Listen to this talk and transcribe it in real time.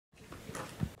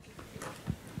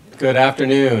Good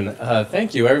afternoon.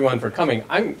 Thank you, everyone, for coming.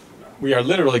 We are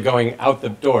literally going out the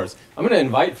doors. I'm going to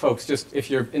invite folks, just if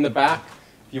you're in the back,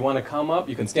 if you want to come up,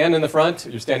 you can stand in the front.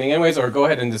 You're standing anyways, or go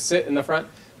ahead and just sit in the front.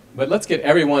 But let's get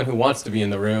everyone who wants to be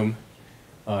in the room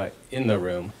in the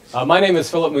room. My name is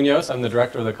Philip Munoz. I'm the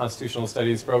director of the Constitutional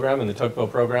Studies program and the Tocqueville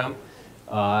program.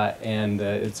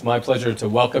 It's my pleasure to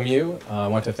welcome you. I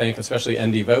want to thank especially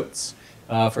ND Votes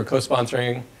for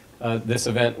co-sponsoring this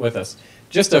event with us.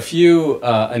 Just a few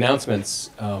announcements.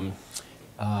 A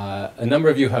number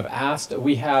of you have asked.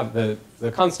 We have the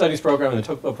Con Studies program and the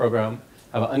Tocqueville program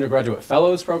have an undergraduate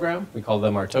fellows program. We call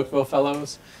them our Tocqueville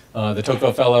Fellows. The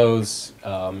Tocqueville Fellows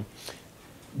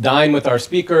dine with our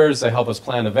speakers. They help us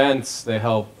plan events. They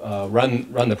help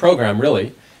run the program,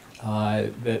 really.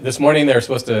 This morning they were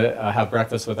supposed to have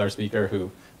breakfast with our speaker,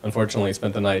 who unfortunately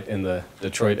spent the night in the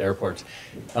Detroit airport.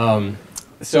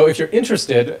 So if you're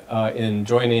interested in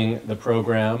joining the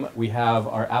program, we have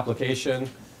our application,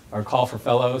 our call for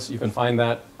fellows. You can find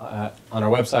that on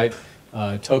our website,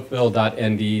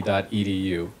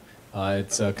 tocqueville.nd.edu.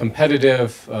 It's a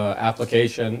competitive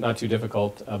application, not too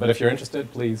difficult, but if you're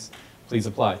interested, please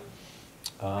apply.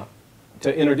 To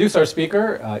introduce our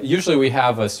speaker, usually we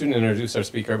have a student introduce our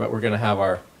speaker, but we're going to have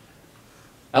our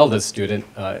eldest student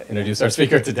introduce our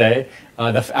speaker today.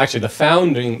 Actually, the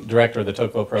founding director of the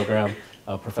Tocqueville program,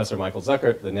 Professor Michael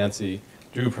Zuckert, the Nancy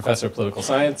Drew Professor of Political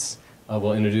Science,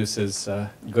 will introduce his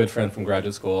good friend from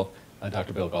graduate school,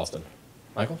 Dr. Bill Galston.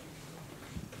 Michael?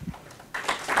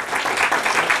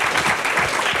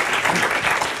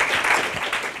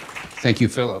 Thank you,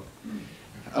 Philip.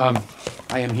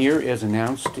 I am here, as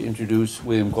announced, to introduce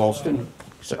William Galston.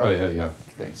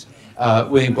 Thanks.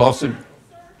 William Galston.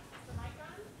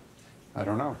 I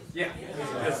don't know. Yeah,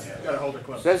 just gotta hold it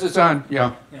close. Says it's on,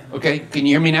 yeah. Okay, can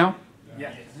you hear me now?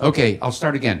 Yeah. Okay, I'll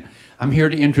start again. I'm here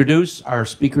to introduce our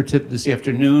speaker this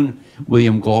afternoon,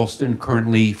 William Galston,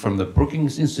 currently from the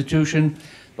Brookings Institution,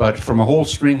 but from a whole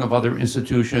string of other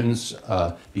institutions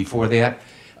before that.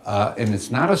 And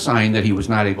it's not a sign that he was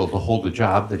not able to hold a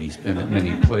job, that he's been at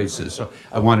many places. So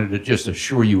I wanted to just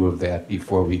assure you of that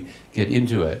before we get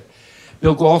into it.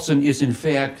 Bill Galston is, in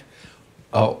fact,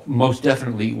 most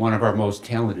definitely one of our most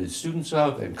talented students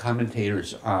of and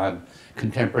commentators on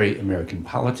contemporary American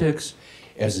politics,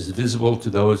 as is visible to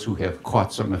those who have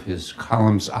caught some of his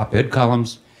columns, op-ed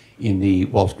columns, in the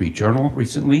Wall Street Journal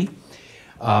recently.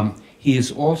 He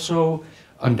is also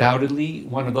undoubtedly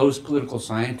one of those political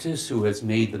scientists who has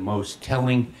made the most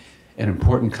telling and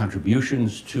important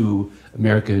contributions to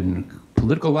American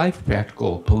political life,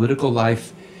 practical political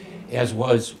life, as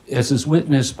is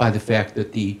witnessed by the fact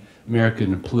that the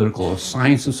American Political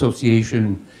Science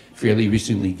Association fairly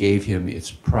recently gave him its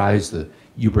prize, the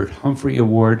Hubert Humphrey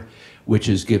Award, which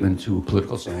is given to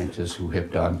political scientists who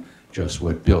have done just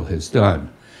what Bill has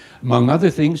done. Among other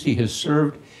things, he has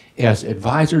served as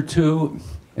advisor to,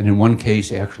 and in one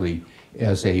case actually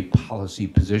as a policy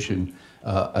position,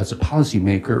 as a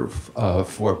policymaker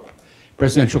for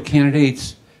presidential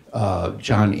candidates,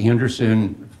 John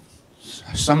Anderson.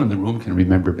 Some in the room can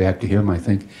remember back to him. I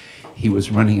think he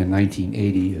was running in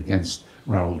 1980 against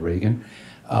Ronald Reagan,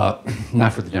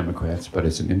 not for the Democrats, but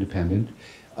as an independent.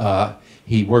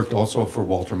 He worked also for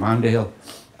Walter Mondale,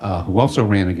 who also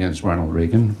ran against Ronald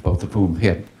Reagan, both of whom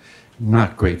had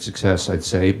not great success, I'd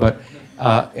say. But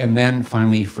and then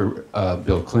finally for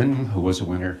Bill Clinton, who was a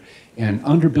winner. And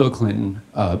under Bill Clinton,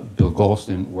 Bill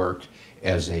Galston worked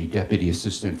as a deputy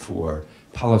assistant for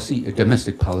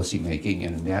domestic policy making,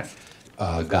 and that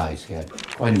guy's had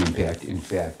quite an impact, in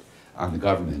fact, on the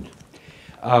government.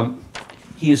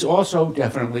 He is also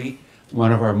definitely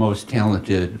one of our most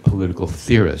talented political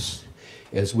theorists,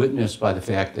 as witnessed by the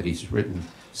fact that he's written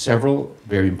several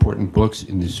very important books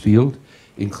in this field,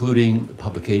 including the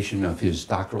publication of his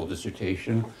doctoral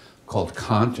dissertation called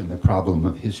Kant and the Problem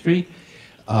of History.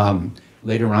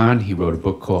 Later on, he wrote a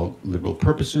book called Liberal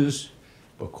Purposes,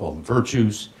 a book called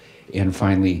Virtues, and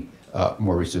finally,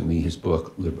 more recently, his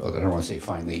book, I don't want to say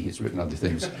finally, he's written other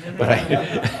things, but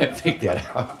I picked that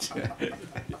out.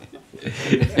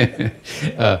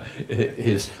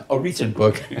 A recent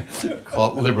book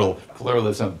called Liberal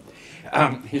Pluralism.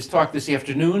 His talk this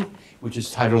afternoon, which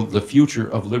is titled The Future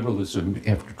of Liberalism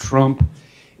After Trump,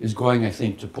 is going, I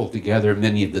think, to pull together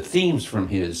many of the themes from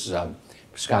his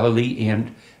scholarly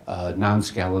and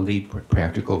non-scholarly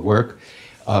practical work.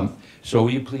 So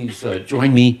will you please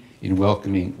join me in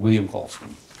welcoming William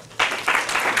Galston.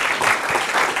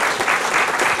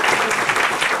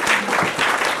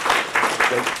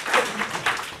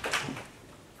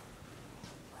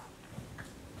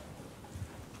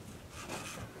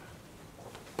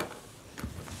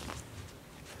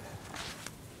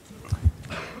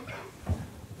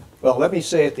 Well, let me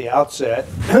say at the outset,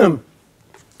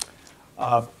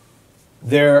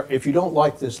 if you don't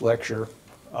like this lecture,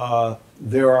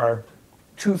 there are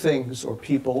two things or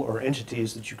people or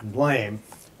entities that you can blame.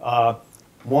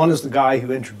 One is the guy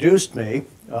who introduced me,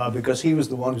 because he was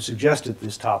the one who suggested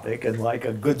this topic, and like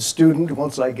a good student,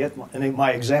 once I get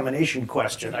my examination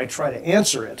question, I try to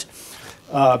answer it.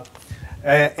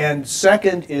 And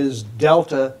second is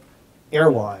Delta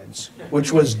Airlines,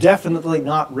 which was definitely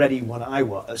not ready when I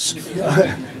was.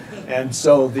 And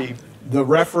so the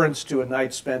reference to a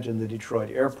night spent in the Detroit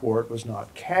airport was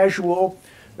not casual.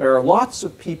 There are lots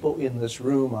of people in this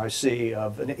room, I see,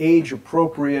 of an age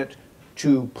appropriate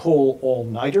to pull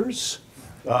all-nighters.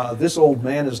 This old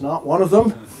man is not one of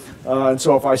them. And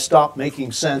so if I stop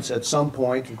making sense at some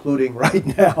point, including right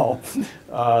now,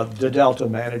 the Delta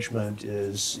management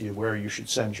is where you should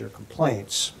send your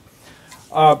complaints.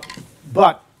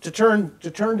 But to turn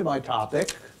to my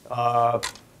topic,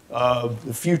 of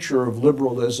the future of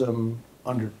liberalism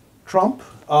under Trump,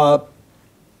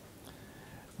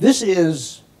 this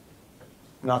is,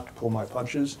 not to pull my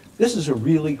punches, this is a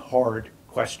really hard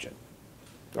question.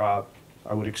 I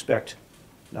would expect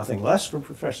nothing less from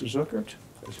Professor Zuckert,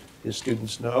 as his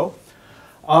students know.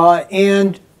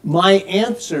 And my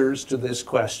answers to this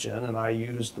question, and I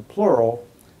use the plural,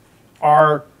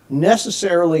 are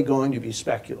necessarily going to be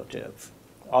speculative.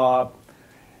 And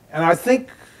I think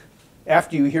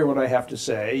after you hear what I have to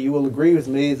say, you will agree with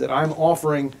me that I'm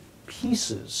offering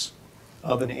pieces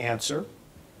of an answer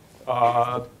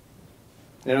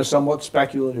in a somewhat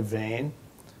speculative vein,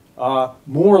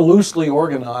 more loosely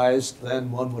organized than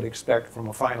one would expect from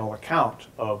a final account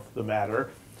of the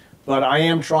matter. But I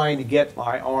am trying to get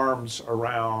my arms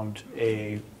around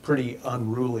a pretty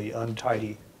unruly,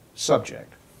 untidy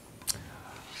subject.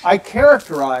 I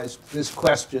characterized this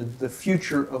question, the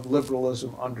future of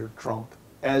liberalism under Trump,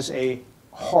 as a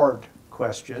hard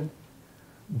question.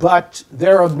 But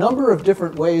there are a number of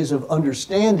different ways of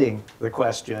understanding the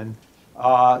question,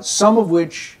 some of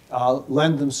which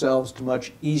lend themselves to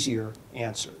much easier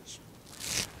answers.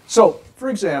 So,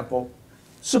 for example,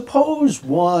 suppose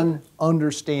one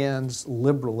understands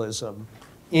liberalism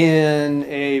in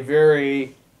a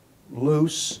very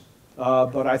loose,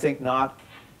 but I think not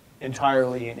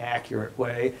entirely inaccurate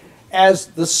way, as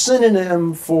the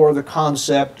synonym for the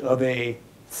concept of a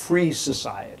free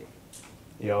society.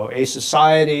 You know, a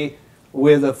society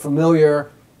with a familiar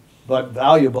but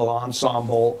valuable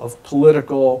ensemble of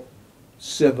political,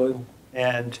 civil,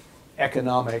 and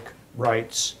economic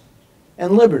rights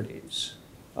and liberties.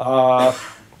 And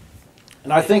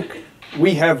I think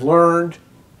we have learned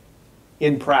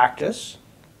in practice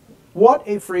what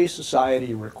a free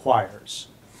society requires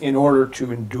in order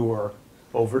to endure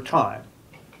over time.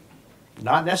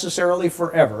 Not necessarily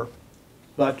forever,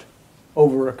 but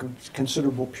over a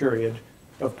considerable period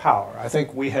of power. I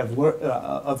think we have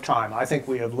of time. I think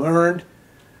we have learned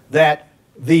that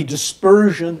the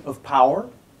dispersion of power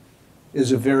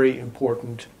is a very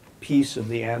important piece of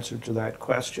the answer to that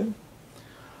question.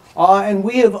 And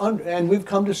we've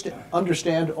come to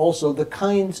understand also the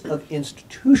kinds of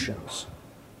institutions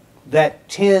that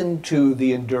tend to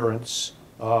the endurance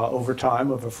over time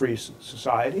of a free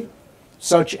society,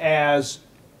 such as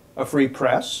a free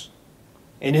press,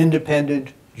 an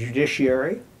independent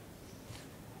judiciary,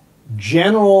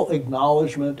 general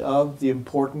acknowledgement of the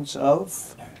importance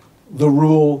of the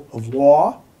rule of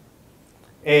law,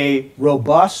 a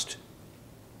robust,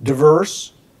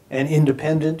 diverse, and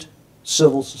independent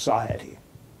civil society.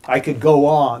 I could go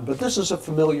on, but this is a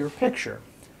familiar picture.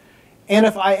 And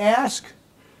if I ask,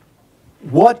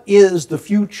 what is the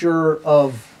future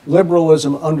of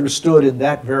liberalism understood in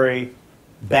that very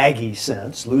baggy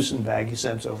sense, loose and baggy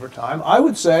sense over time, I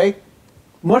would say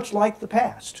much like the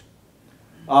past.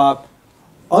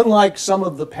 Unlike some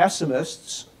of the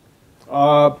pessimists,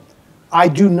 I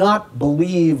do not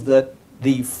believe that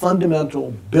the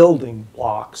fundamental building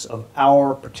blocks of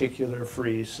our particular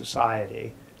free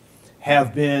society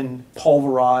have been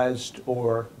pulverized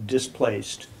or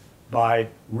displaced by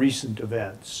recent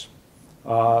events.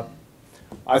 I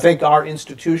think our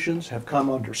institutions have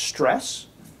come under stress.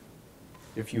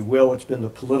 If you will, it's been the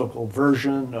political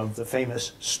version of the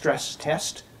famous stress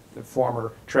test that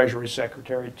former Treasury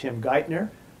Secretary Tim Geithner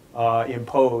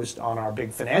imposed on our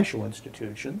big financial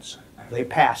institutions. They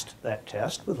passed that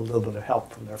test with a little bit of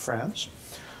help from their friends.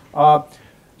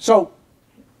 So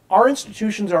our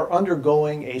institutions are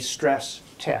undergoing a stress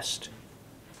test.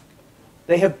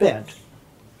 They have bent.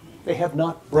 They have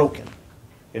not broken,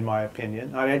 in my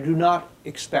opinion, and I do not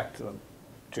expect them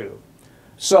to.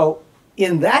 So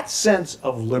in that sense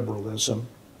of liberalism,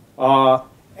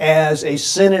 as a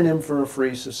synonym for a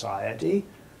free society,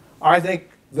 I think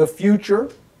the future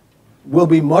will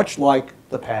be much like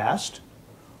the past,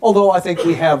 although I think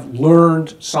we have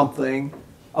learned something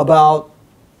about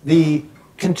the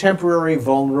contemporary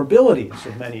vulnerabilities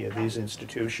of many of these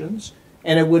institutions,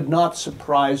 and it would not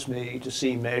surprise me to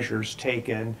see measures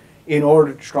taken in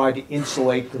order to try to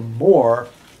insulate them more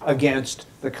against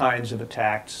the kinds of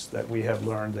attacks that we have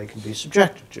learned they can be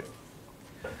subjected to.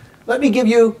 Let me give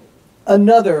you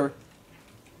another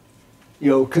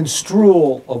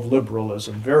construal of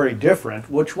liberalism, very different,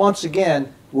 which once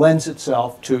again lends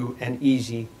itself to an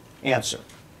easy answer.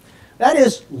 That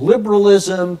is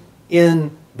liberalism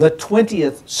in the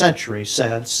 20th century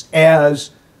sense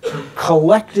as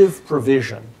collective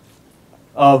provision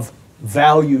of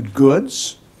valued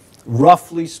goods,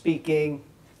 roughly speaking,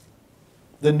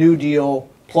 the New Deal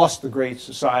plus the Great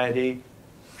Society,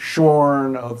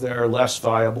 shorn of their less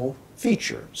viable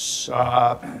features.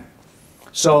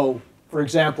 So, for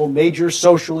example, major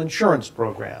social insurance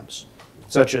programs,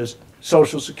 such as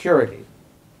Social Security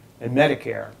and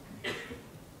Medicare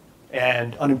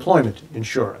and unemployment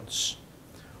insurance,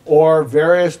 or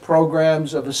various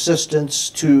programs of assistance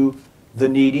to the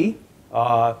needy,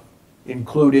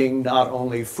 including not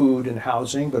only food and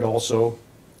housing, but also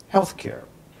health care.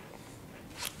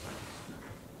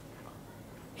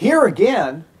 Here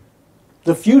again,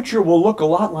 the future will look a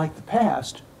lot like the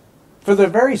past for the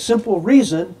very simple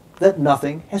reason that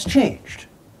nothing has changed.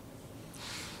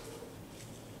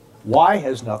 Why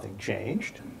has nothing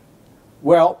changed?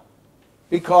 Well,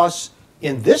 because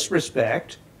in this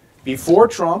respect, before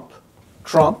Trump,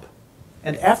 Trump,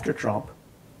 and after Trump,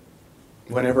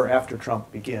 whenever after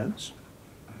Trump begins,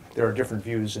 there are different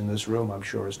views in this room, I'm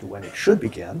sure, as to when it should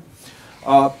begin,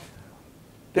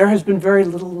 there has been very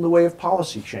little in the way of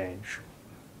policy change.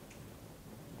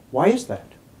 Why is that?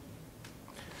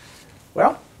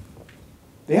 Well,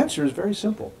 the answer is very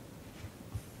simple.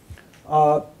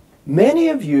 Many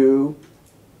of you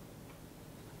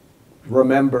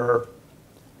remember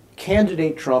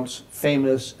candidate Trump's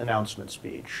famous announcement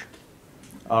speech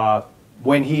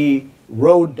when he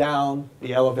rode down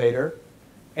the elevator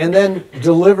and then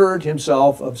delivered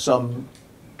himself of some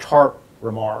tart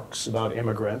remarks about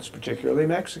immigrants, particularly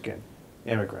Mexican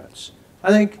immigrants. I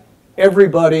think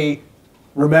everybody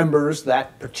remembers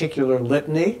that particular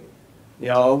litany,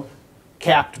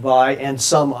 capped by, and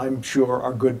some I'm sure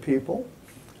are good people.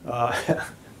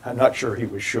 I'm not sure he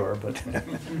was sure, but,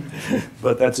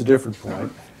 but that's a different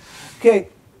point. Okay,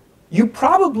 you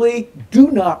probably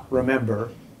do not remember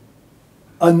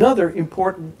another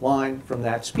important line from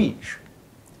that speech,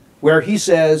 where he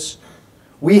says,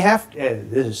 we have to,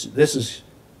 this is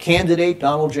candidate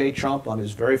Donald J. Trump on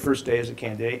his very first day as a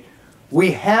candidate,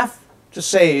 we have to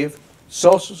save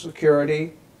Social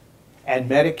Security and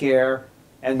Medicare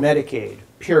and Medicaid,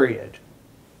 period.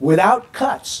 Without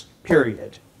cuts,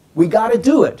 period. We got to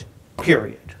do it,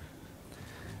 period.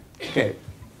 Okay.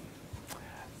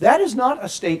 That is not a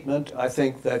statement, I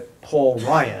think, that Paul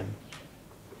Ryan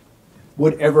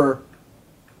would ever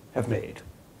have made.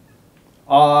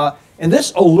 And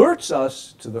this alerts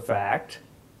us to the fact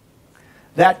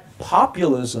that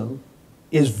populism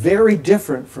is very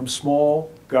different from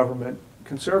small government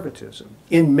conservatism.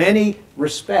 In many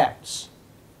respects,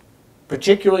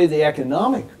 particularly the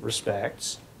economic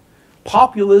respects,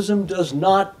 populism does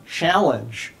not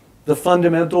challenge the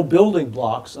fundamental building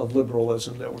blocks of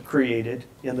liberalism that were created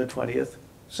in the 20th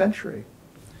century.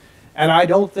 And I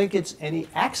don't think it's any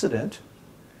accident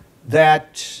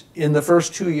that in the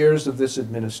first 2 years of this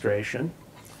administration,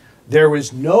 there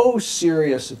was no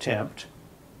serious attempt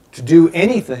to do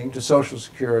anything to Social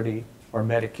Security or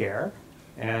Medicare.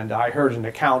 And I heard an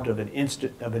account of an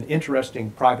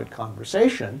interesting private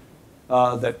conversation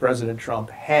that President Trump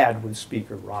had with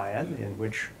Speaker Ryan, in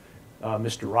which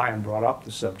Mr. Ryan brought up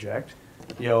the subject,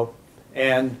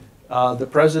 and the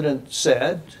president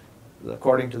said,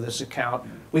 according to this account,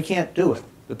 we can't do it.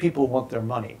 The people want their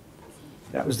money.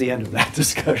 That was the end of that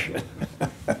discussion.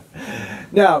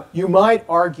 Now, you might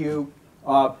argue,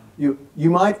 you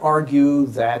might argue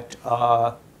that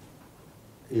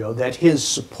that his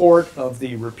support of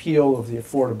the repeal of the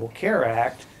Affordable Care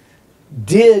Act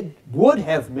would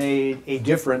have made a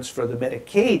difference for the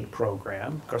Medicaid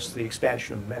program, because the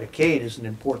expansion of Medicaid is an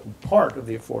important part of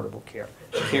the Affordable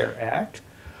Care Act.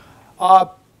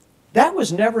 That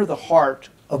was never the heart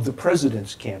of the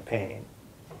president's campaign.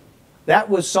 That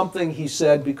was something he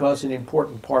said because an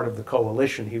important part of the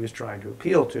coalition he was trying to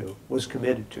appeal to was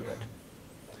committed to it.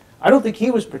 I don't think he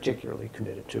was particularly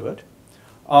committed to it.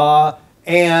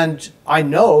 And I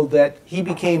know that he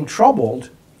became troubled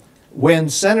when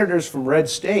senators from red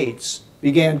states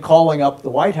began calling up the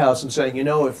White House and saying,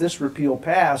 if this repeal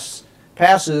passes,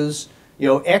 passes,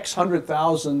 X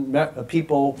 100,000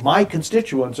 people, my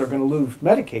constituents are going to lose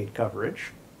Medicaid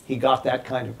coverage. He got that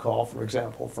kind of call, for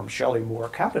example, from Shelley Moore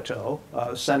Capito,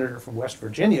 a senator from West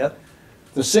Virginia,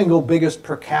 the single biggest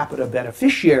per capita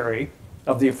beneficiary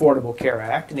of the Affordable Care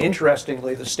Act, and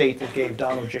interestingly, the state that gave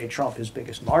Donald J. Trump his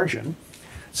biggest margin.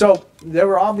 So there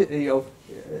were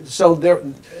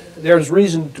there's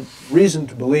reason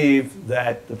to believe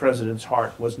that the president's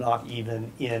heart was not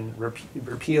even in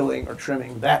repealing or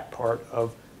trimming that part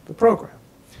of the program.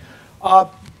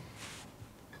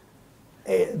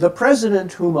 The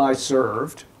president whom I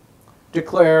served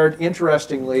declared,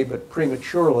 interestingly but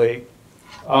prematurely,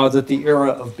 that the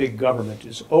era of big government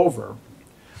is over.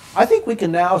 I think we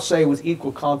can now say with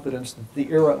equal confidence that the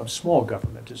era of small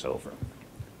government is over.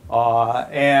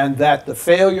 And that the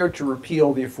failure to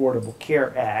repeal the Affordable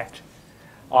Care Act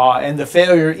and the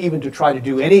failure even to try to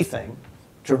do anything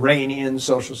to rein in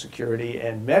Social Security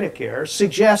and Medicare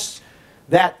suggests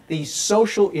that the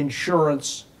social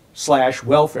insurance /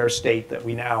 welfare state that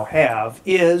we now have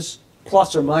is,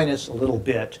 plus or minus a little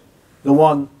bit, the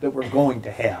one that we're going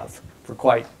to have for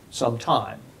quite some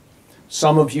time.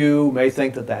 Some of you may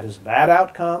think that that is a bad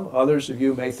outcome. Others of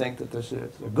you may think that this is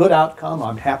a good outcome.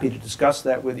 I'm happy to discuss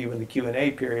that with you in the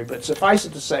Q&A period. But suffice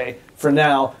it to say, for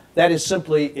now, that is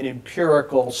simply an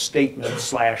empirical statement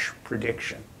 /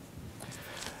 prediction.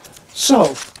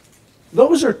 So,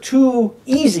 those are two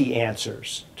easy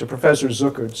answers to Professor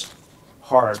Zuckert's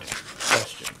hard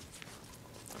question.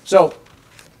 So,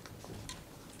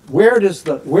 where does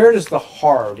the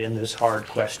hard in this hard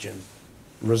question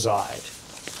reside?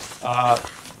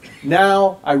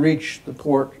 Now I reach the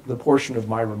portion of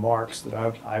my remarks that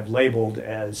I've labeled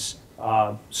as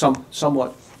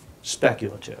somewhat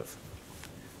speculative.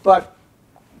 But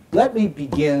let me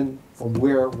begin from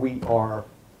where we are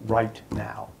right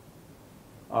now.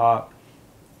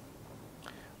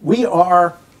 We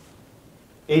are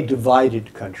a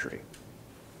divided country.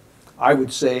 I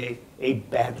would say a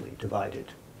badly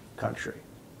divided country.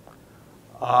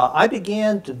 I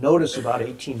began to notice about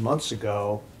 18 months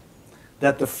ago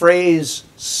that the phrase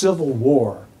civil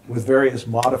war, with various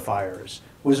modifiers,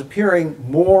 was appearing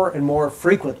more and more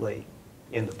frequently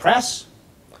in the press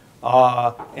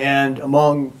and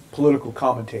among political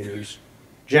commentators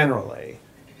generally,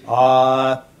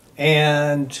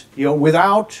 and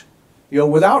without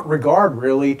regard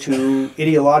really to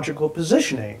ideological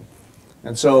positioning.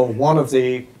 And so one of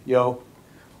the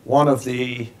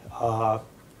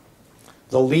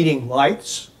leading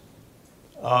lights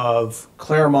of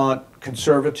Claremont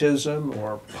conservatism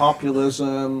or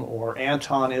populism or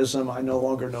Antonism, I no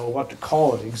longer know what to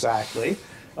call it exactly,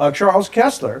 Charles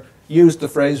Kessler used the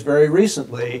phrase very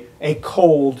recently, a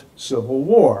cold civil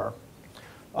war.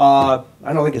 I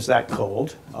don't think it's that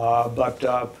cold, but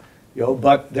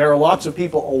there are lots of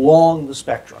people along the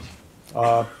spectrum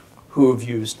who have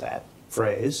used that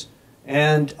phrase.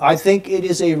 And I think it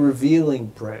is a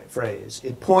revealing phrase.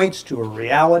 It points to a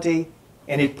reality,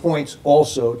 and it points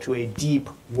also to a deep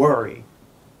worry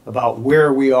about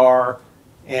where we are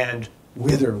and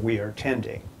whither we are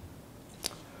tending.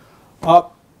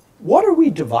 What are we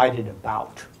divided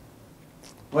about?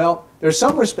 Well, there's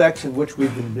some respects in which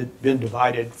we've been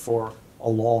divided for a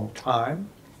long time.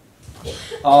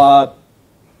 For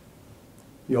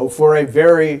a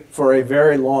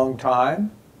very long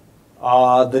time,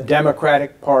 the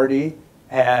Democratic Party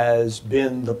has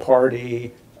been the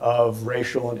party of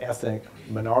racial and ethnic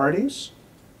minorities,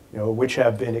 which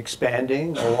have been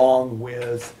expanding along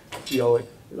with,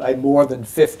 a more than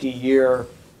 50-year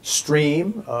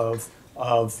stream of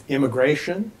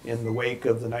immigration in the wake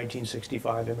of the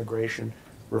 1965 Immigration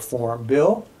Reform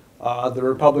Bill. The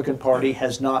Republican Party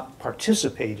has not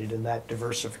participated in that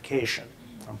diversification.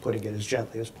 I'm putting it as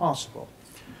gently as possible.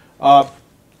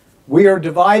 We are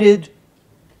divided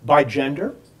by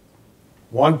gender.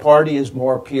 One party is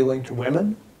more appealing to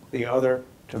women, the other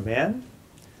to men.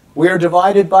 We are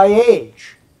divided by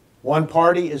age. One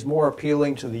party is more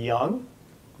appealing to the young,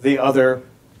 the other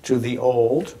to the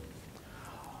old.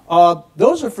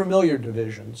 Those are familiar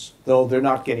divisions, though they're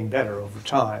not getting better over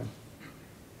time.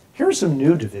 Here are some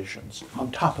new divisions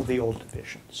on top of the old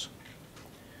divisions.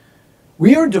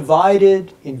 We are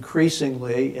divided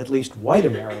increasingly, at least white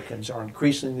Americans are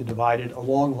increasingly divided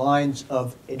along lines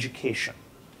of education.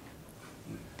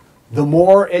 The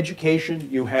more education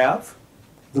you have,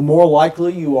 the more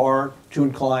likely you are to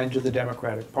incline to the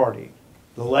Democratic Party.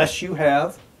 The less you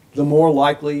have, the more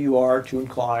likely you are to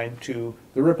incline to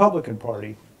the Republican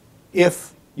Party,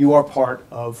 if you are part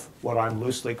of what I'm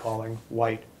loosely calling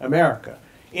white America.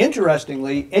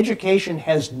 Interestingly, education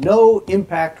has no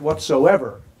impact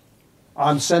whatsoever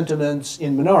on sentiments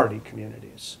in minority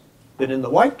communities. That in the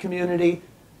white community,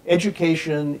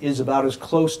 education is about as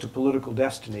close to political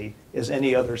destiny as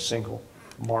any other single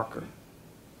marker.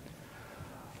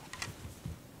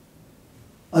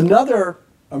 Another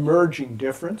emerging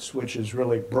difference, which is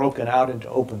really broken out into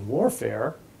open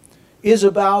warfare, is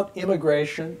about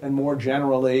immigration and more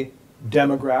generally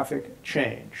demographic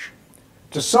change.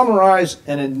 To summarize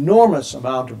an enormous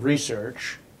amount of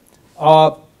research,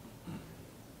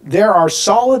 there are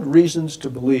solid reasons to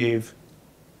believe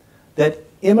that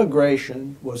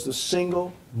immigration was the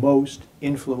single most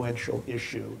influential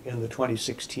issue in the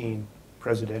 2016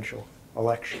 presidential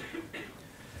election.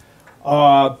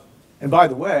 And by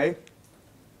the way,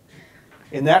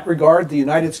 in that regard, the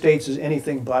United States is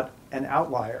anything but an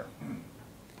outlier.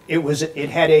 It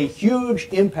had a huge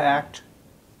impact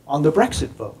on the Brexit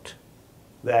vote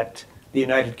that the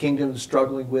United Kingdom is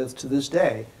struggling with to this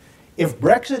day. If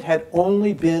Brexit had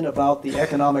only been about the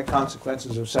economic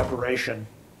consequences of separation,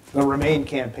 the Remain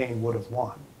campaign would have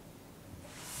won.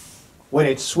 When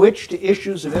it switched to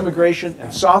issues of immigration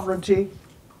and sovereignty,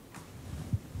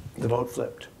 the vote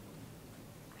flipped.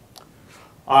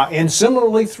 And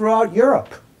similarly throughout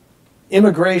Europe,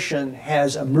 immigration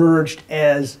has emerged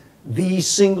as the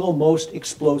single most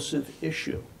explosive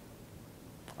issue.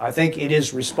 I think it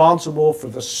is responsible for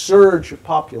the surge of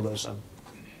populism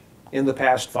in the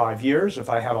past 5 years. If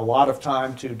I had a lot of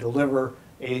time to deliver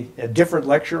a different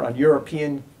lecture on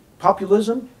European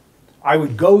populism, I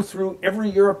would go through every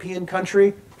European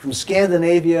country from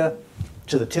Scandinavia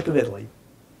to the tip of Italy,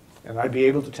 and I'd be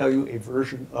able to tell you a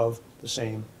version of the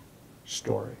same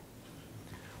story.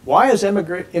 Why is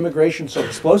immigration so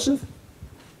explosive?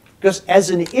 Because as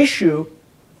an issue,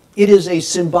 it is a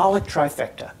symbolic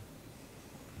trifecta.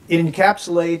 It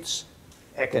encapsulates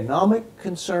economic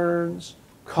concerns,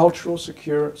 cultural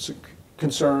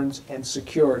concerns, and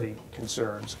security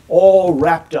concerns, all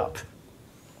wrapped up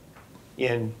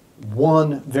in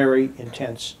one very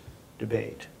intense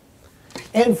debate.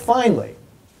 And finally,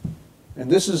 and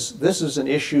this is an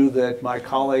issue that my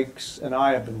colleagues and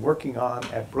I have been working on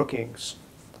at Brookings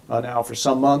now for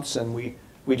some months, and we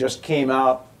just came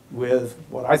out with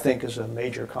what I think is a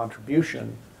major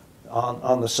contribution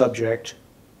on the subject.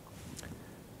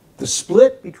 The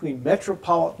split between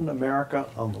metropolitan America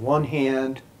on the one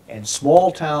hand and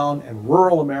small town and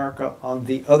rural America on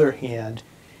the other hand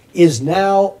is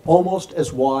now almost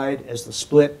as wide as the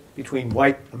split between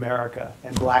white America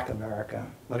and black America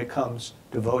when it comes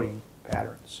to voting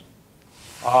patterns.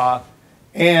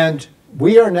 And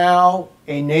we are now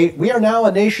a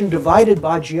nation divided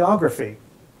by geography.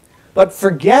 But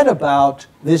forget about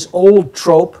this old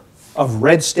trope of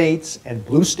red states and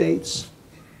blue states.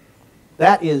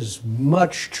 That is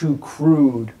much too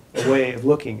crude a way of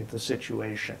looking at the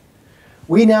situation.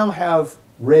 We now have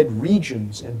red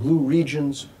regions and blue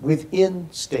regions within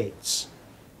states.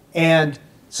 And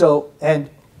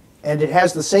it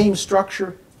has the same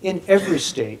structure in every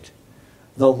state.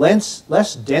 The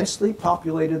less densely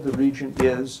populated the region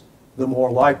is, the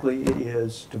more likely it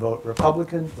is to vote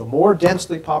Republican. The more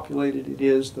densely populated it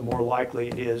is, the more likely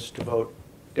it is to vote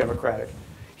Democratic.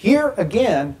 Here,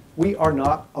 again, we are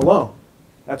not alone.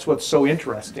 That's what's so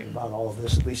interesting about all of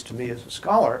this, at least to me as a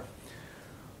scholar.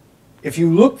 If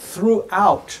you look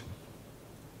throughout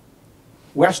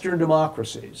Western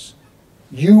democracies,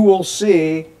 you will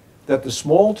see that the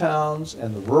small towns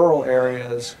and the rural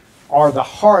areas are the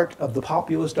heart of the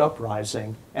populist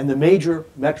uprising, and the major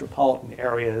metropolitan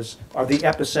areas are the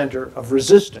epicenter of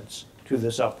resistance to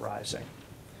this uprising.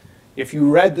 If you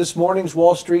read this morning's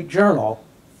Wall Street Journal,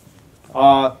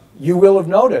 you will have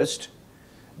noticed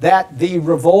that the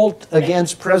revolt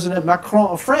against President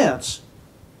Macron of France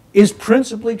is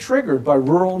principally triggered by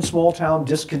rural and small town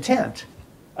discontent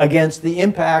against the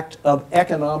impact of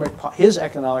his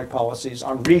economic policies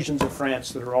on regions of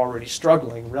France that are already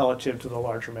struggling relative to the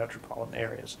larger metropolitan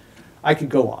areas. I could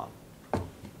go on.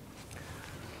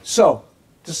 So,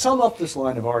 to sum up this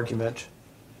line of argument,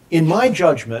 in my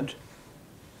judgment,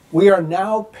 we are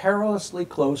now perilously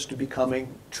close to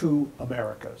becoming two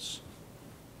Americas.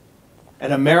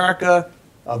 An America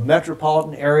of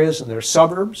metropolitan areas and their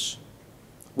suburbs,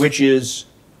 which is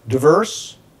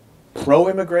diverse,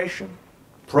 pro-immigration,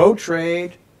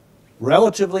 pro-trade,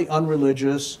 relatively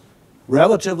unreligious,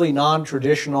 relatively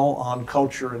non-traditional on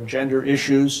culture and gender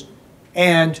issues,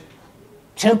 and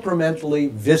temperamentally,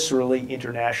 viscerally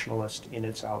internationalist in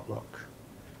its outlook.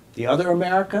 The other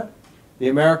America, the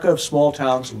America of small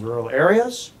towns and rural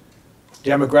areas,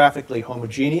 demographically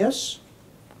homogeneous,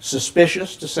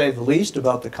 suspicious, to say the least,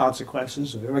 about the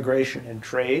consequences of immigration and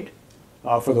trade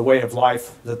for the way of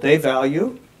life that they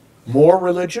value, more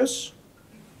religious,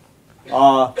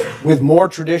 with more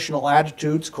traditional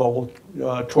attitudes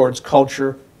towards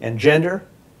culture and gender,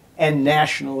 and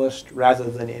nationalist rather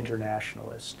than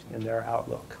internationalist in their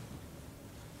outlook.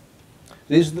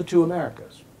 These are the two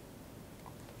Americas.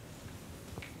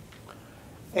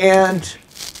 And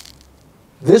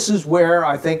this is where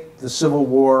I think the Civil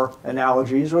War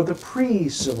analogies or the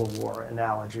pre-Civil War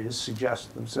analogies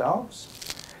suggest themselves.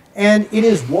 And it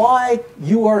is why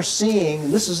you are seeing,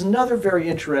 and this is another very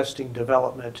interesting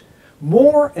development,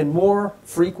 more and more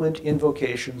frequent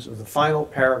invocations of the final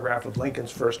paragraph of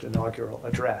Lincoln's first inaugural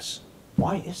address.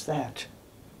 Why is that?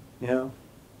 You know,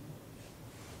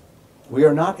 we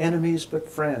are not enemies but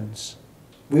friends.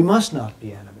 We must not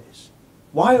be enemies.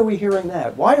 Why are we hearing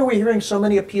that? Why are we hearing so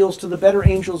many appeals to the better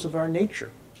angels of our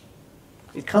nature?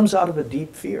 It comes out of a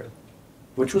deep fear,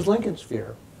 which was Lincoln's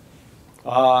fear,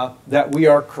 that we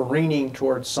are careening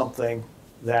towards something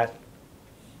that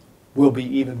will be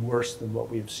even worse than what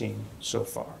we've seen so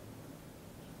far.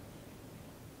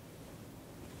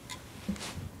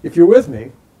 If you're with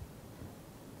me,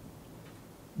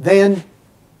 then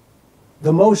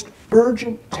the most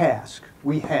urgent task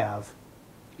we have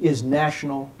is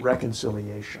national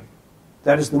reconciliation.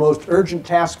 That is the most urgent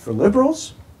task for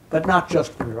liberals, but not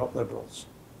just for liberals.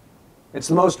 It's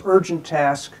the most urgent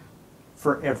task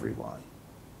for everyone.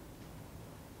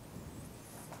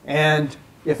 And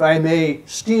if I may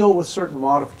steal with certain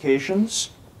modifications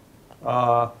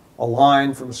a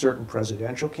line from a certain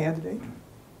presidential candidate,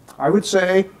 I would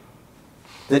say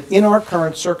that in our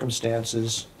current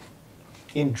circumstances,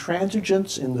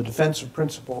 intransigence in the defense of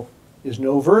principle is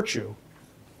no virtue,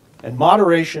 and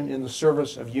moderation in the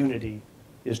service of unity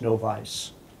is no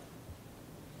vice.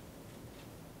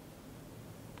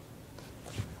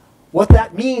 What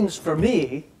that means for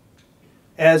me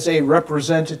as a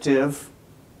representative,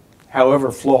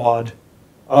 however flawed,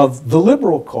 of the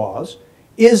liberal cause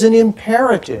is an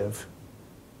imperative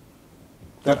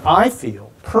that I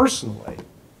feel personally,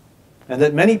 and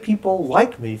that many people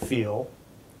like me feel,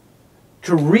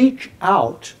 to reach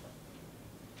out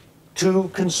to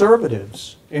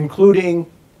conservatives, including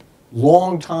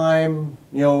longtime,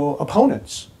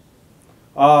 opponents,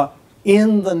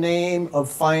 in the name of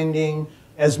finding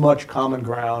as much common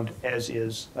ground as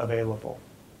is available.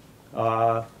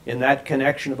 In that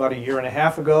connection, about a year and a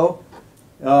half ago,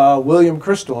 William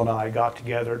Crystal and I got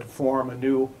together to form a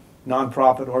new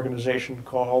nonprofit organization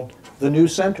called the New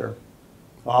Center.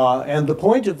 And the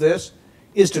point of this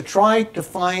is to try to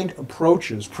find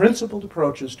approaches, principled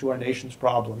approaches to our nation's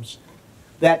problems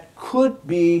that could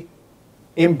be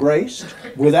embraced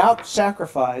without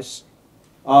sacrifice,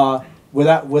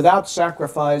 without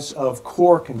sacrifice of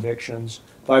core convictions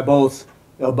by both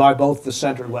the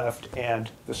center left and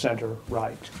the center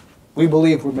right. We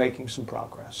believe we're making some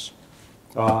progress,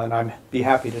 and I'd be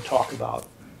happy to talk about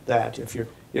that if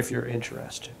you're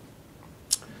interested.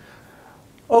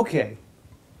 Okay,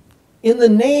 in the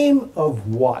name of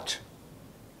what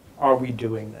are we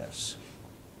doing this?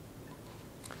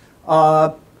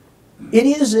 It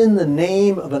is in the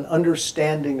name of an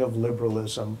understanding of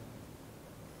liberalism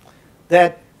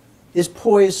that is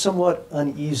poised somewhat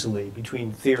uneasily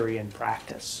between theory and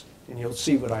practice. And you'll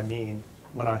see what I mean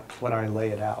when I lay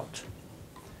it out.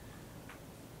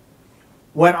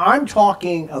 When I'm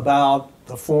talking about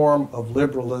the form of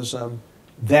liberalism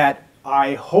that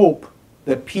I hope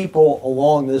that people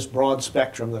along this broad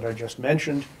spectrum that I just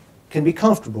mentioned can be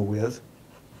comfortable with,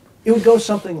 it would go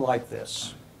something like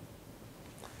this.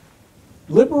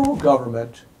 Liberal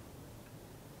government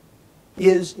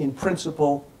is, in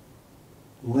principle,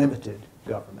 limited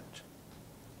government.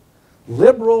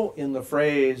 Liberal, in the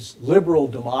phrase liberal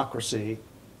democracy,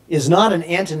 is not an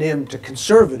antonym to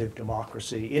conservative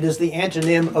democracy. It is the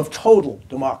antonym of total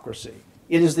democracy.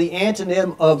 It is the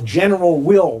antonym of general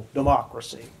will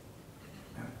democracy.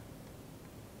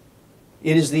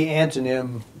 It is the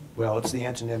antonym, well, it's the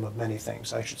antonym of many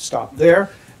things. I should stop there.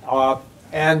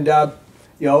 And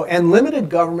limited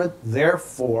government,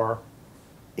 therefore,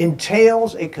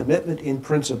 entails a commitment in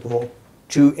principle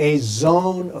to a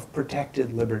zone of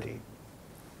protected liberty.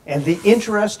 And the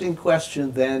interesting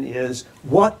question then is,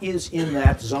 what is in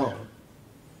that zone?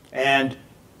 And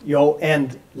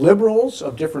liberals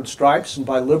of different stripes, and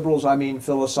by liberals I mean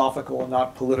philosophical and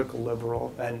not political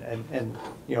liberal, and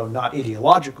not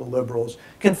ideological liberals,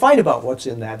 can fight about what's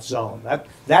in that zone.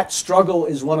 That struggle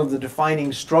is one of the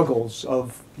defining struggles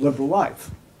of liberal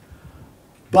life.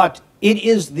 But it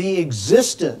is the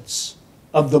existence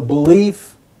of the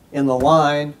belief in the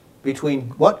line between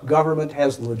what government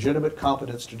has the legitimate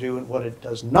competence to do and what it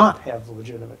does not have the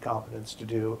legitimate competence to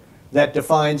do that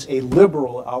defines a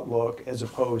liberal outlook as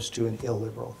opposed to an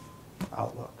illiberal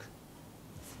outlook.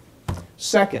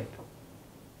 Second,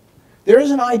 there is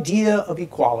an idea of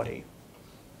equality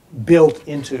built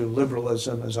into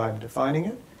liberalism as I'm defining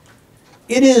it.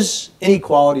 It is an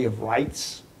equality of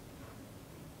rights,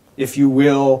 if you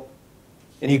will,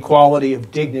 an equality of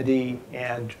dignity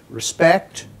and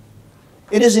respect.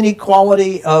 It is an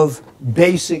equality of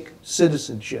basic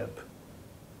citizenship,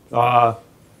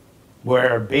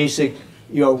 where basic,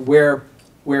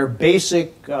 where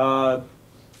basic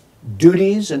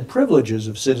duties and privileges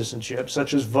of citizenship,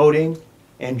 such as voting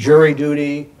and jury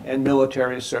duty and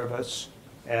military service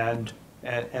and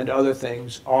other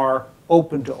things, are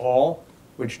open to all,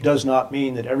 which does not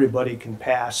mean that everybody can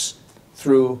pass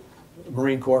through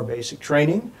Marine Corps basic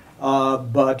training,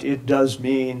 but it does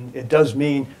mean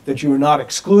that you are not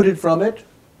excluded from it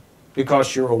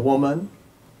because you're a woman,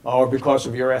 or because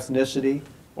of your ethnicity,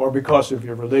 or because of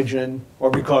your religion, or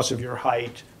because of your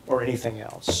height, or anything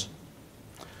else.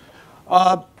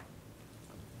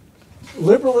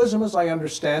 Liberalism, as I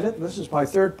understand it, and this is my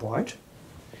third point,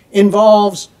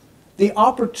 involves the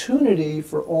opportunity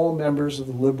for all members of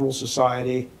the liberal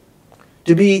society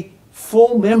to be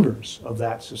full members of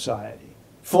that society,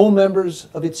 full members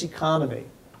of its economy,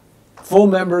 full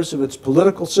members of its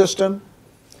political system,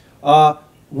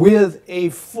 with a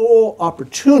full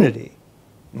opportunity.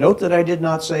 Note that I did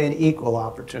not say an equal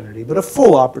opportunity, but a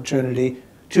full opportunity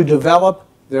to develop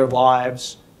their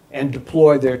lives and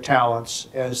deploy their talents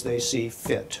as they see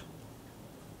fit.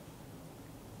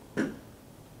 And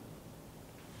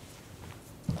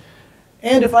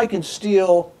if I can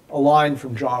steal a line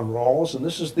from John Rawls, and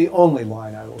this is the only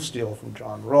line I will steal from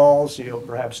John Rawls,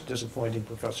 perhaps disappointing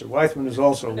Professor Weithman is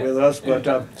also with us,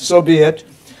 but so be it.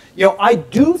 I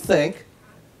do think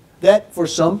that for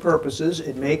some purposes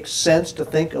it makes sense to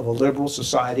think of a liberal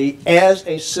society as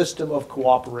a system of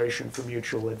cooperation for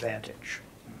mutual advantage.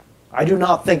 I do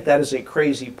not think that is a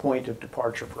crazy point of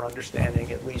departure for understanding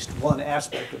at least one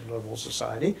aspect of liberal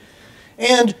society.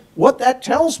 And what that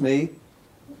tells me,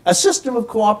 a system of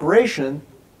cooperation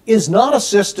is not a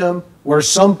system where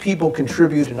some people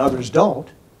contribute and others don't.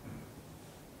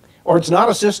 Or it's not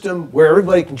a system where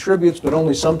everybody contributes but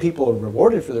only some people are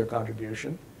rewarded for their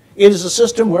contribution. It is a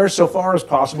system where, so far as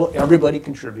possible, everybody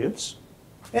contributes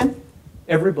and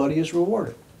everybody is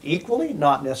rewarded. Equally,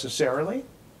 not necessarily.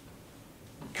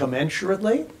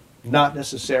 Commensurately, not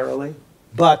necessarily.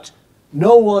 But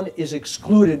no one is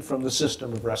excluded from the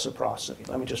system of reciprocity.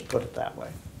 Let me just put it that way.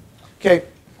 Okay.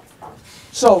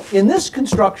 So in this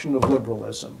construction of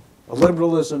liberalism, a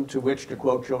liberalism to which, to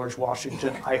quote George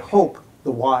Washington, I hope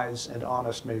the wise and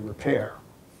honest may repair,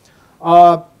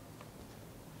 there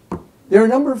are a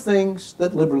number of things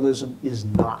that liberalism is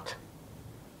not.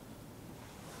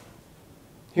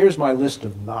 Here's my list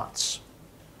of nots.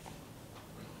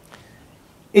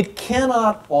 It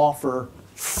cannot offer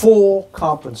full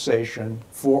compensation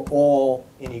for all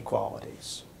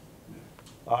inequalities.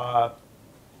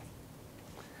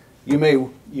 You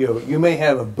may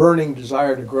have a burning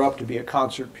desire to grow up to be a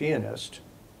concert pianist,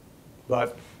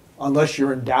 but unless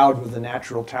you're endowed with the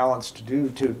natural talents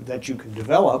that you can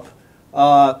develop,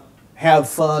 have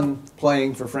fun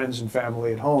playing for friends and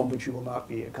family at home, but you will not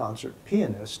be a concert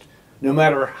pianist, no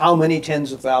matter how many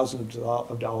tens of thousands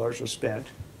of dollars are spent,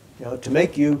 to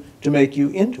make you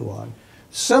into one.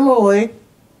 Similarly,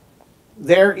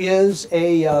 there is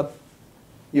a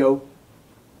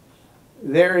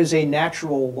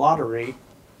natural lottery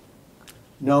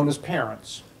known as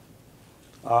parents.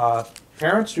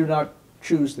 Parents do not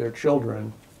choose their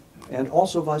children, and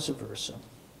also vice versa.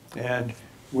 And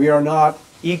we are not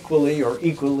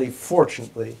equally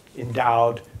fortunately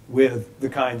endowed with the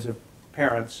kinds of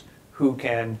parents who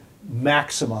can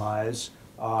maximize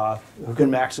our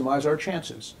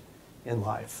chances in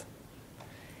life.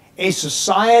 A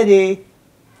society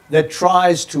that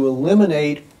tries to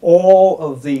eliminate all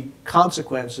of the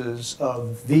consequences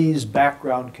of these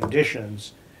background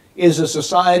conditions is a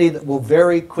society that will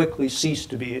very quickly cease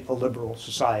to be a liberal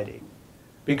society.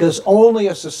 Because only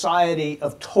a society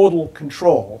of total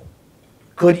control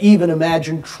could even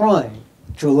imagine trying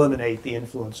to eliminate the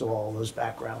influence of all those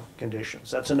background conditions.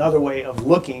 That's another way of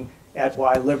looking at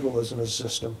why liberalism is a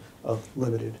system of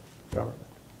limited government.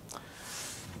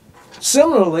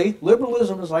 Similarly,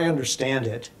 liberalism, as I understand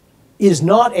it, is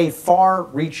not a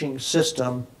far-reaching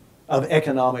system of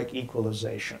economic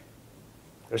equalization.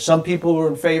 There's some people who are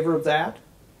in favor of that.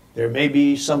 There may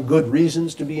be some good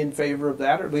reasons to be in favor of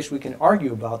that, or at least we can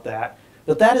argue about that,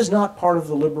 but that is not part of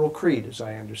the liberal creed, as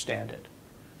I understand it.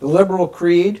 The liberal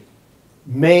creed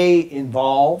may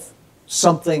involve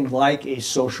something like a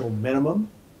social minimum.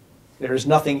 There is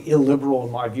nothing illiberal,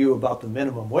 in my view, about the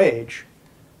minimum wage,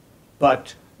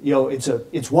 but you know,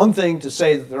 it's one thing to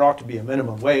say that there ought to be a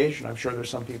minimum wage, and I'm sure there's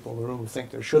some people in the room who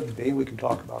think there shouldn't be. We can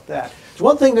talk about that. It's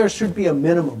one thing there should be a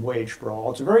minimum wage for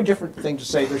all. It's a very different thing to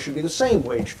say there should be the same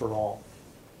wage for all.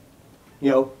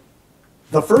 You know,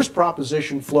 the first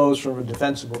proposition flows from a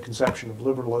defensible conception of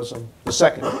liberalism. The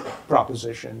second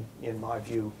proposition, in my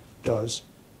view, does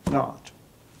not.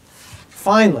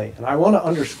 Finally, and I want to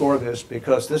underscore this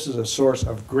because this is a source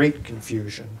of great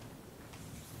confusion.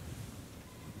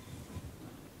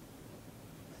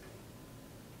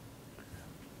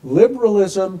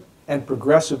 Liberalism and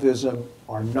progressivism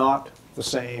are not the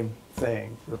same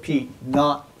thing. Repeat,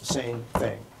 not the same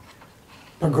thing.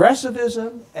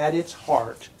 Progressivism, at its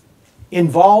heart,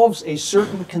 involves a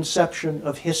certain conception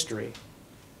of history.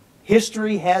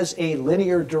 History has a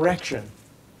linear direction.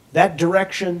 That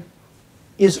direction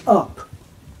is up.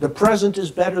 The present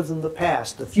is better than the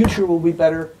past. The future will be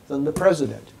better than the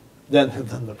president.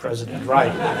 Than the president,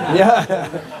 right.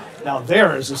 Yeah. Now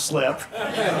there is a slip.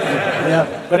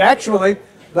 Yeah. But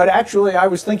actually, I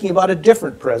was thinking about a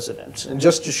different president. And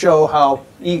just to show how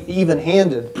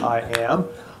even-handed I am,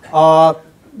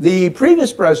 the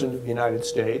previous president of the United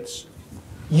States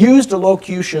used a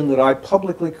locution that I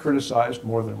publicly criticized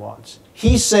more than once.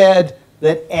 He said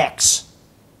that X,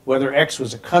 whether X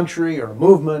was a country or a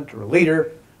movement or a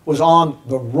leader, was on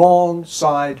the wrong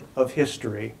side of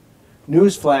history.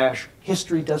 Newsflash,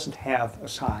 history doesn't have a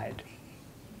side.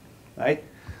 Right?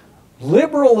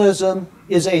 Liberalism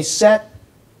is a set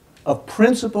of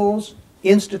principles,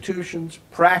 institutions,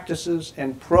 practices,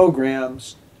 and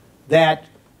programs that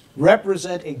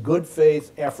represent a good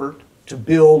faith effort to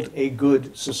build a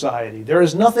good society. There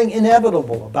is nothing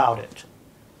inevitable about it.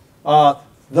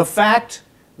 The fact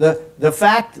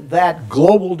that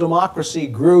global democracy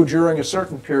grew during a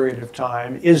certain period of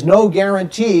time is no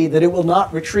guarantee that it will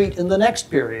not retreat in the next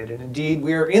period. And indeed,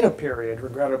 we are in a period,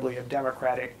 regrettably, of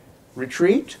democratic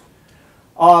retreat.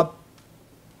 Don't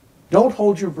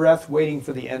hold your breath waiting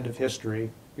for the end of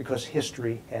history, because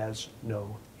history has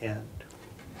no end.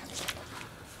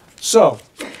 So,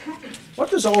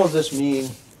 what does all of this mean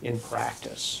in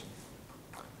practice?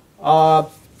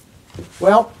 Well,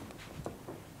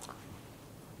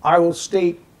 I will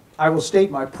state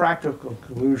my practical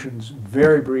conclusions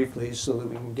very briefly so that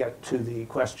we can get to the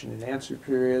question and answer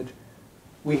period.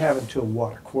 We have until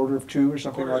what, 1:45 or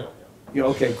something like that? Yeah,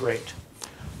 okay, great.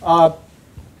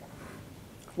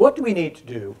 What do we need to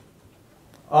do?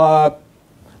 I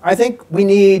think we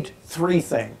need three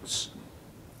things.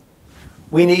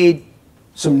 We need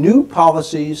some new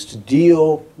policies to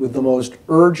deal with the most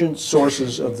urgent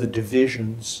sources of the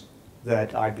divisions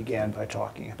that I began by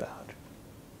talking about.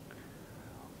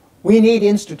 We need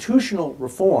institutional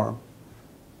reform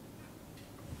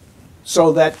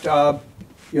so that,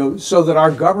 so that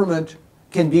our government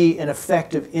can be an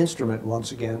effective instrument,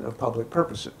 once again, of public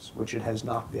purposes, which it has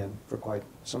not been for quite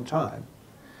some time.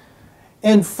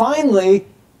 And finally,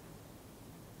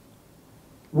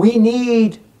 we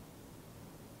need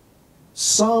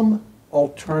some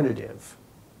alternative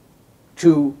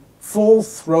to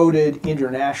full-throated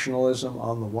internationalism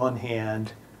on the one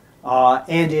hand,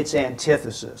 and its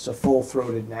antithesis, a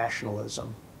full-throated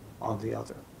nationalism on the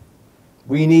other.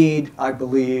 We need, I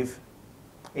believe,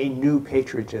 a new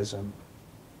patriotism,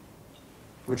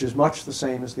 which is much the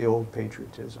same as the old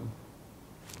patriotism,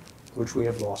 which we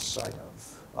have lost sight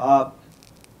of.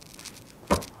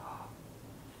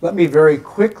 Let me very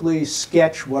quickly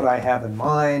sketch what I have in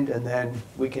mind, and then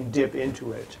we can dip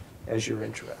into it as you're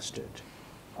interested.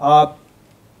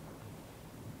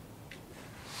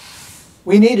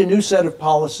 We need a new set of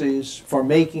policies for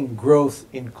making growth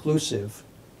inclusive,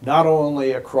 not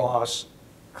only across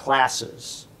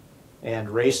classes and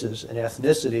races and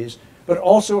ethnicities, but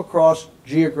also across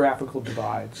geographical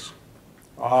divides.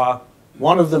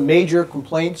 One of the major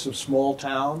complaints of small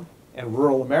town and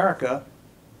rural America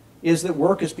is that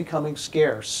work is becoming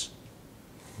scarce.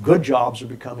 Good jobs are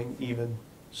becoming even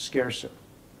scarcer.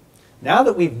 Now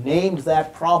that we've named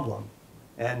that problem,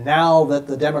 and now that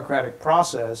the democratic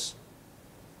process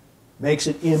makes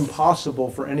it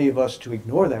impossible for any of us to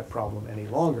ignore that problem any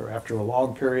longer, after a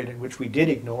long period in which we did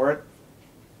ignore it,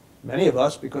 many of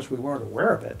us because we weren't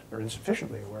aware of it, or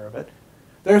insufficiently aware of it,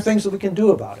 there are things that we can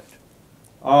do about it.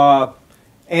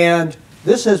 And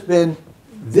this has been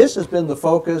the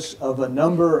focus of a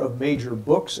number of major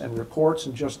books and reports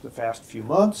in just the past few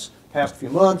months.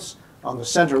 On the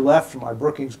center left from my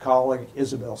Brookings colleague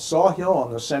Isabel Sawhill,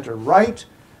 on the center right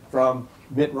from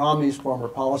Mitt Romney's former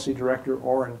policy director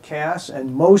Orrin Cass,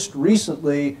 and most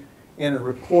recently in a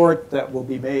report that will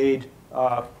be made,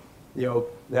 that will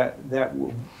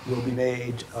be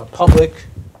made public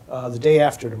the day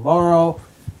after tomorrow,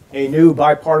 a new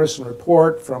bipartisan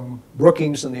report from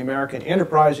Brookings and the American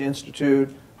Enterprise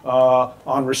Institute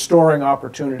on restoring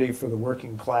opportunity for the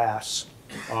working class,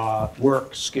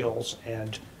 work, skills,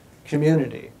 and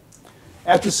community.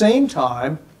 At the same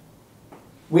time,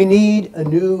 we need a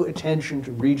new attention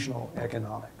to regional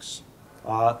economics.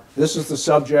 This is the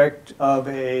subject of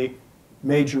a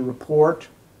major report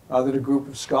that a group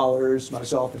of scholars,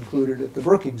 myself included, at the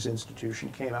Brookings Institution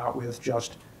came out with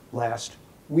just last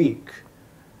week.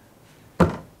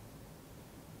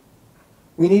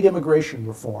 We need immigration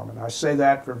reform, and I say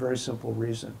that for a very simple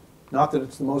reason. Not that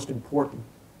it's the most important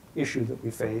issue that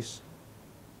we face,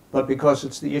 but because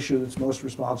it's the issue that's most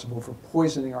responsible for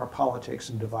poisoning our politics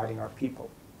and dividing our people.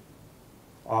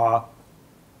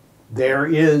 There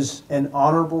is an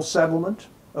honorable settlement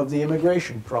of the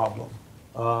immigration problem.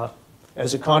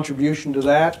 As a contribution to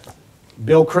that,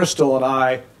 Bill Kristol and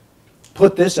I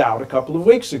put this out a couple of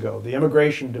weeks ago, the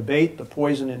immigration debate, the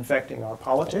poison infecting our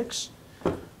politics.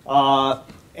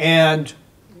 And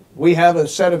we have a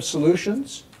set of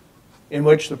solutions in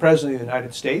which the President of the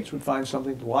United States would find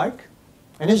something to like,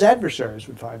 and his adversaries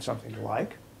would find something to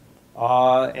like.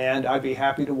 And I'd be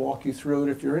happy to walk you through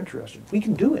it if you're interested. We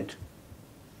can do it.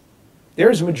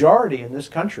 There's a majority in this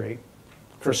country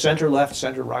for center-left,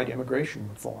 center-right immigration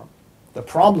reform. The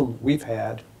problem we've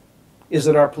had is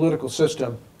that our political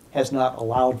system has not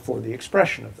allowed for the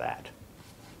expression of that.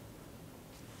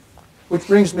 Which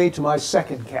brings me to my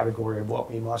second category of what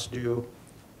we must do,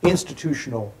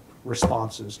 institutional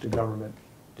responses to government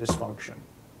dysfunction.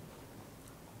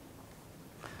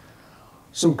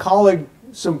 Some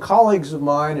colleagues of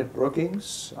mine at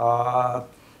Brookings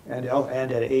and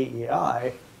at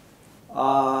AEI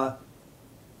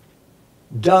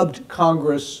dubbed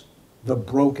Congress the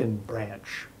broken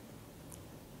branch.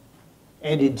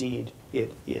 And indeed,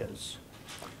 it is.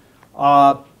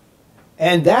 And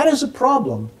that is a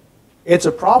problem. It's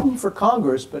a problem for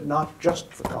Congress, but not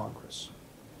just for Congress.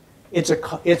 It's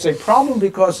a problem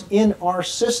because in our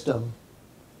system,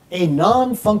 a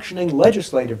non-functioning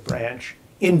legislative branch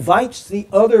invites the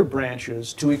other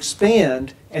branches to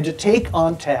expand and to take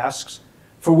on tasks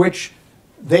for which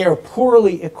they are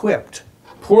poorly equipped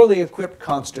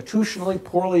constitutionally,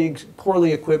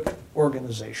 poorly equipped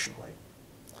organizationally.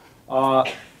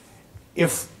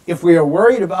 If we are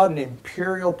worried about an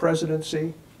imperial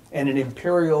presidency and an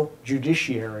imperial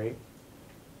judiciary,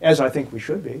 as I think we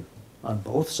should be on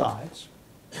both sides,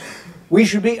 we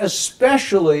should be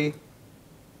especially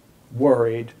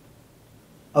worried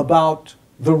about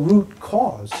the root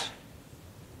cause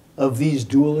of these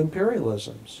dual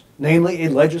imperialisms, namely a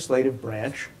legislative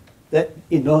branch that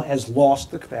has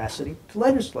lost the capacity to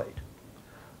legislate.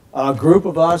 A group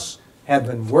of us have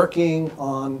been working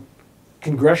on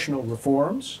congressional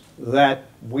reforms that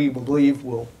we believe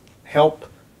will help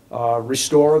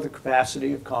restore the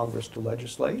capacity of Congress to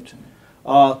legislate.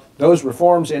 Those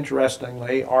reforms,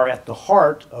 interestingly, are at the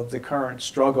heart of the current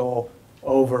struggle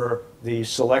over the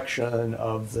selection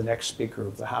of the next Speaker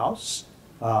of the House.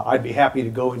 I'd be happy to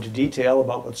go into detail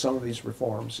about what some of these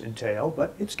reforms entail,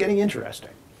 but it's getting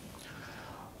interesting.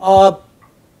 I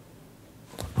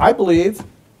believe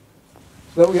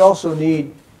that we also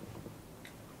need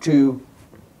to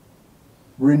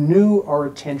renew our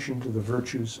attention to the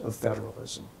virtues of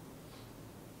federalism.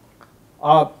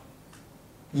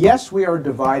 Yes, we are a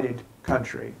divided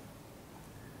country,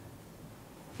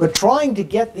 but trying to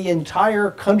get the entire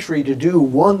country to do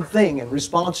one thing in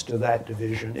response to that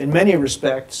division, in many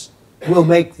respects, will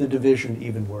make the division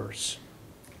even worse,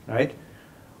 right?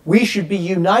 We should be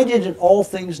united in all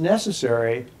things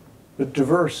necessary, but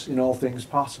diverse in all things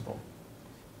possible.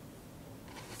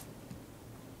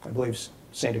 I believe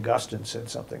St. Augustine said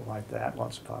something like that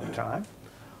once upon a time.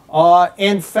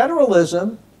 And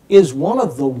federalism is one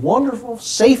of the wonderful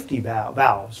safety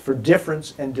valves for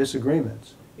difference and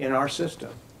disagreements in our system.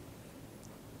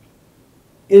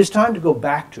 It is time to go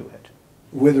back to it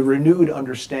with a renewed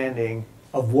understanding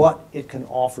of what it can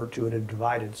offer to a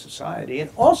divided society, and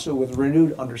also with a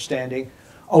renewed understanding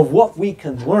of what we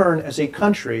can learn as a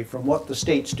country from what the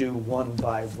states do one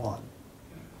by one.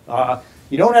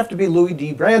 You don't have to be Louis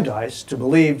D. Brandeis to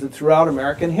believe that throughout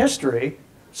American history,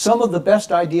 some of the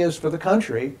best ideas for the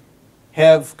country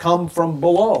have come from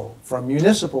below, from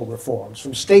municipal reforms,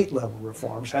 from state-level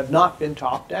reforms, have not been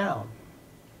top down.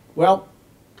 Well,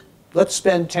 let's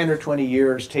spend 10 or 20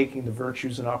 years taking the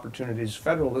virtues and opportunities of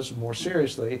federalism more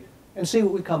seriously and see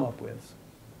what we come up with.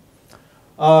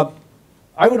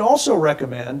 I would also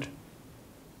recommend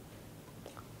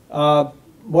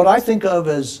what I think of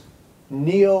as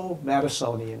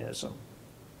neo-Madisonianism.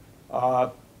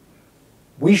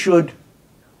 We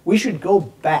should go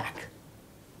back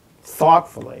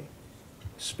thoughtfully,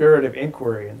 spirit of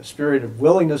inquiry and the spirit of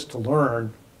willingness to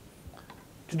learn,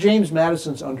 to James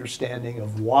Madison's understanding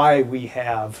of why we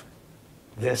have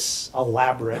this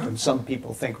elaborate, and some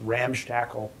people think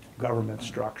ramshackle, government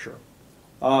structure.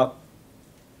 Why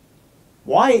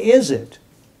is it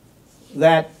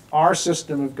that our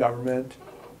system of government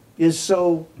is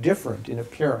so different in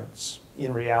appearance,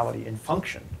 in reality, in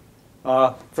function,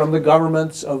 from the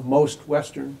governments of most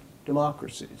Western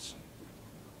democracies?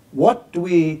 What do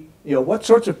we, what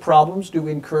sorts of problems do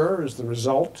we incur as the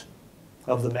result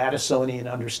of the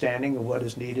Madisonian understanding of what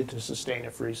is needed to sustain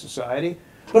a free society?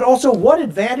 But also, what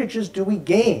advantages do we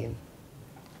gain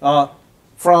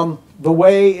from the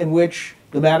way in which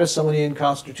the Madisonian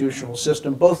constitutional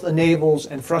system both enables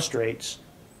and frustrates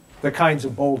the kinds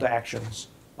of bold actions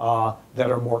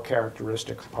that are more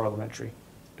characteristic of parliamentary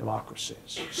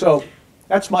democracies? So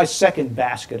that's my second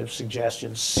basket of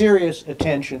suggestions: serious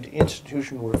attention to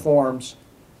institutional reforms,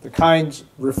 the kinds of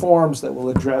reforms that will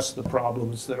address the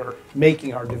problems that are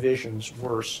making our divisions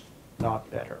worse, not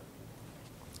better.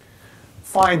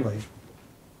 Finally,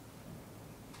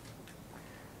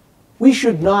 we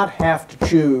should not have to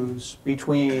choose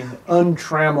between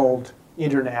untrammeled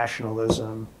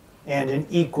internationalism and an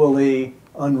equally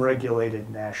unregulated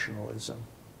nationalism.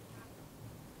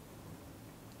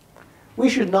 We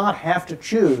should not have to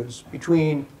choose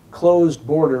between closed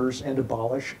borders and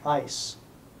abolish ICE.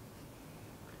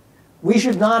 We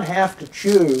should not have to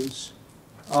choose.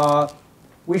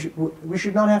 We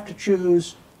should not have to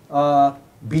choose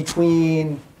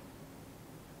between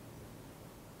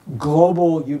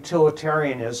global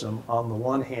utilitarianism on the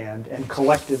one hand and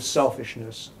collective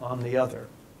selfishness on the other.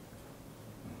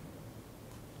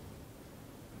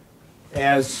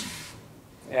 As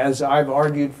I've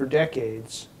argued for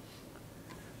decades,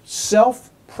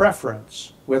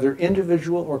 self-preference, whether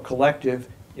individual or collective,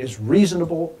 is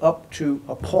reasonable up to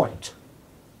a point.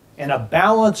 And a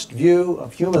balanced view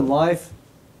of human life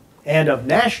and of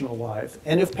national life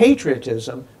and of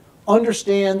patriotism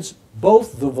understands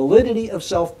both the validity of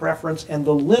self-preference and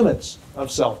the limits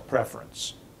of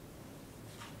self-preference.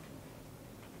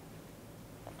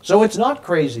 So it's not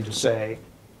crazy to say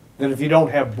that if you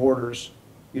don't have borders,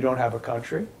 you don't have a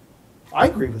country. I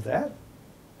agree with that.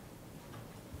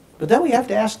 But then we have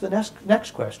to ask the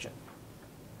next question.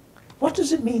 What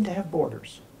does it mean to have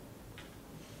borders?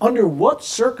 Under what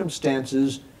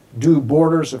circumstances do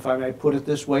borders, if I may put it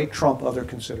this way, trump other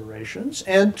considerations?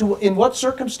 And in what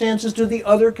circumstances do the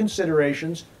other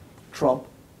considerations trump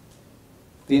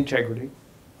the integrity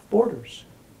of borders?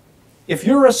 If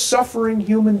you're a suffering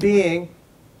human being,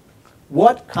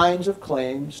 what kinds of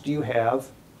claims do you have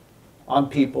on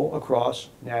people across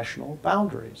national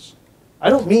boundaries? I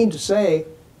don't mean to say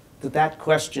that that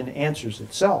question answers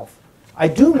itself. I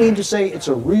do mean to say it's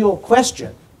a real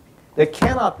question that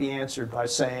cannot be answered by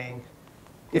saying,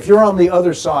 if you're on the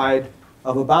other side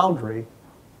of a boundary,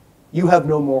 you have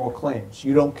no moral claims.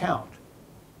 You don't count,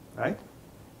 right?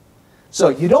 So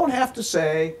you don't have to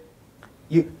say,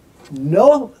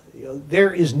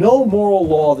 there is no moral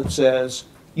law that says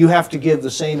you have to give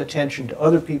the same attention to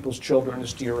other people's children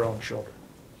as to your own children.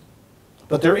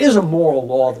 But there is a moral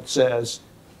law that says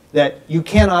that you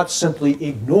cannot simply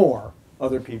ignore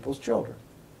other people's children.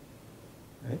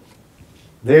 Right?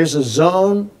 There's a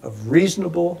zone of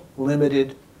reasonable,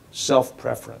 limited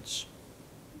self-preference.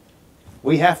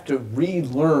 We have to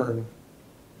relearn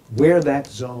where that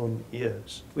zone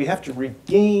is. We have to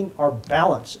regain our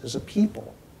balance as a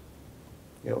people.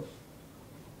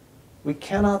 We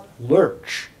cannot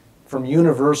lurch from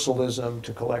universalism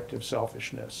to collective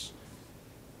selfishness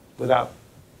without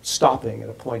stopping at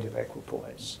a point of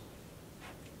equipoise.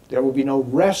 There will be no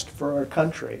rest for our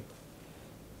country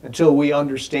until we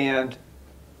understand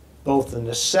both the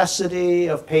necessity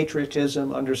of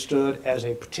patriotism understood as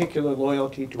a particular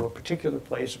loyalty to a particular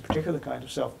place, a particular kind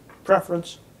of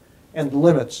self-preference, and the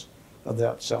limits of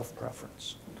that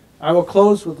self-preference. I will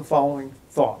close with the following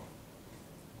thought.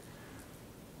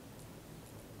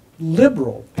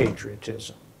 Liberal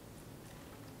patriotism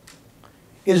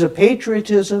is a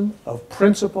patriotism of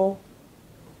principle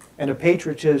and a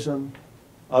patriotism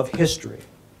of history.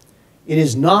 It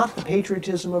is not the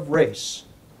patriotism of race.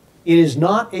 It is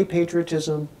not a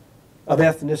patriotism of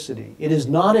ethnicity. It is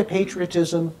not a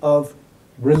patriotism of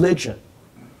religion.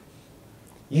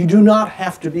 You do not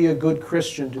have to be a good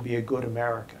Christian to be a good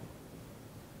American.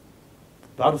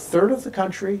 About a third of the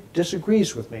country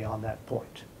disagrees with me on that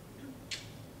point.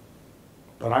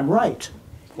 But I'm right,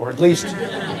 or at least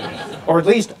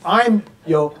I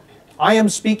am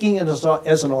speaking as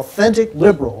an authentic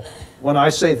liberal when I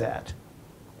say that,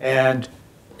 and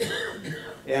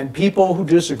people who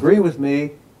disagree with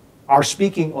me are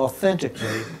speaking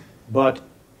authentically, but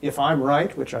if I'm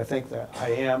right, which I think that I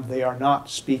am, they are not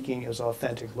speaking as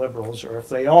authentic liberals, or if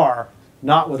they are,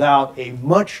 not without a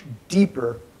much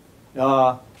deeper,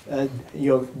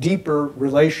 deeper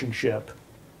relationship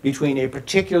between a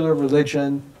particular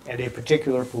religion and a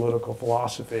particular political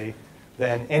philosophy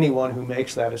than anyone who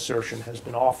makes that assertion has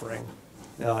been offering,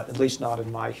 at least not in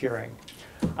my hearing.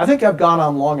 I think I've gone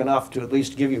on long enough to at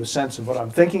least give you a sense of what I'm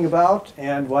thinking about,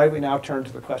 and why don't we now turn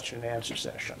to the question and answer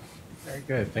session. Very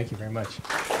good. Thank you very much.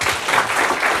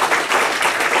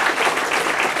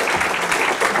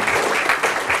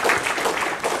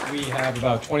 We have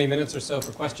about 20 minutes or so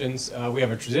for questions. We have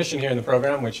a tradition here in the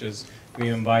program, which is we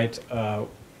invite an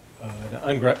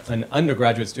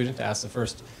undergraduate student to ask the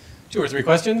first 2 or 3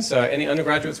 questions. Any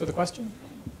undergraduates with a question?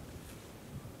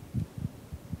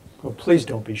 Well, please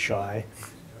don't be shy.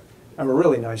 I'm a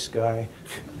really nice guy.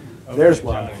 Okay, there's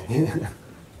one.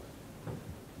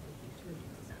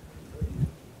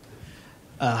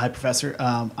 Hi, Professor.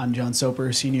 I'm John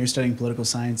Soper, senior studying political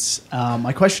science.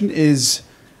 My question is,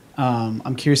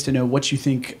 I'm curious to know what you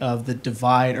think of the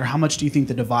divide, or how much do you think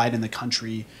the divide in the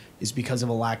country is because of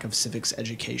a lack of civics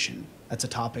education? That's a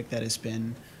topic that has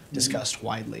been discussed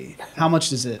widely. How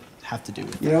much does it have to do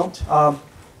with that?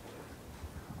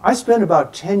 I spent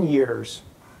about 10 years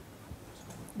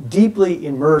deeply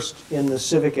immersed in the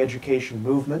civic education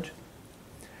movement.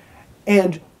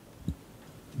 And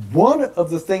one of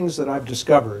the things that I've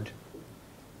discovered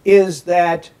is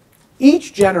that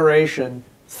each generation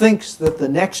thinks that the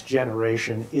next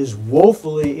generation is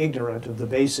woefully ignorant of the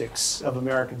basics of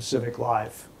American civic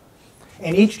life.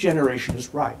 And each generation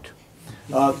is right.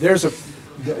 There's a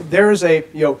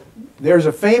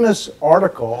famous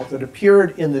article that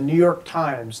appeared in the New York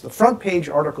Times, the front page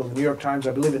article in the New York Times,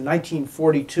 I believe in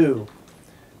 1942.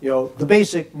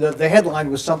 The headline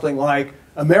was something like,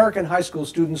 "American high school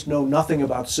students know nothing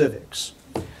about civics."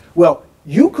 Well,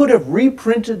 you could have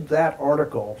reprinted that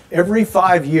article every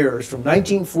 5 years from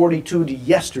 1942 to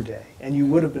yesterday, and you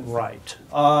would have been right.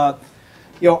 I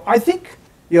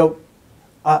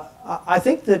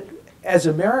think that as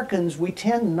Americans, we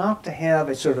tend not to have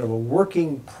a sort of a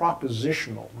working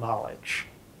propositional knowledge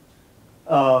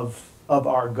of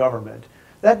our government.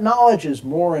 That knowledge is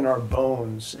more in our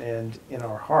bones and in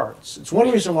our hearts. It's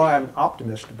one reason why I'm an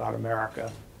optimist about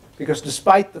America, because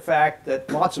despite the fact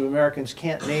that lots of Americans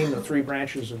can't name the 3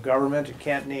 branches of government, and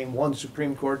can't name one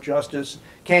Supreme Court justice,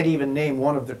 can't even name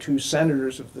one of the 2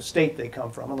 senators of the state they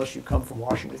come from, unless you come from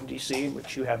Washington, D.C., in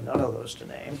which you have none of those to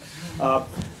name.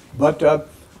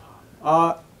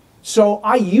 So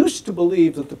I used to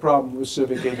believe that the problem was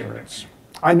civic ignorance.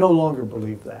 I no longer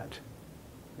believe that.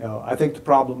 I think the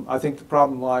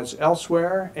problem lies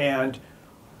elsewhere, and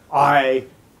I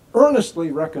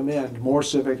earnestly recommend more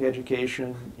civic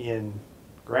education in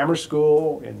grammar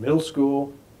school, in middle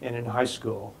school, and in high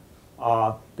school,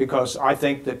 because I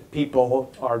think that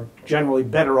people are generally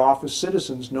better off as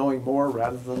citizens knowing more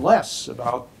rather than less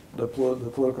about the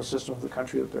political system of the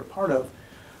country that they're part of.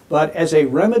 But as a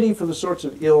remedy for the sorts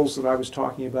of ills that I was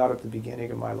talking about at the beginning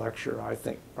of my lecture, I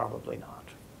think probably not,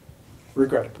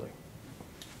 regrettably.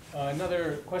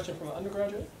 Another question from an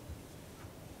undergraduate?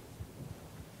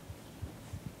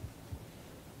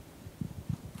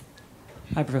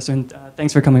 Hi, Professor, and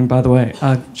thanks for coming, by the way.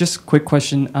 Just a quick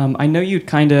question. I know you'd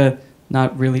kind of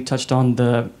not really touched on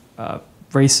the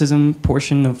racism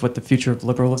portion of what the future of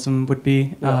liberalism would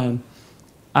be. Yeah.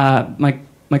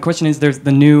 My question is, there's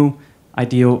the new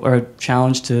ideal or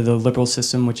challenge to the liberal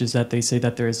system, which is that they say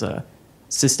that there's a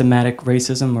systematic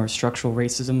racism or structural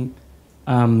racism.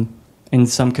 And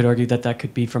some could argue that that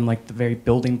could be from like the very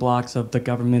building blocks of the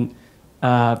government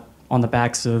on the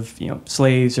backs of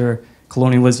slaves or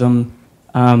colonialism.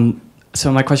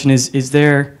 So my question is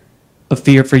there a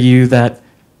fear for you that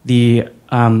the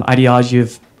ideology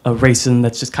of racism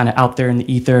that's just kind of out there in the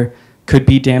ether could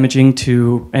be damaging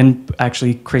to and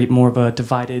actually create more of a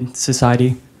divided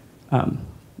society?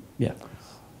 Yeah.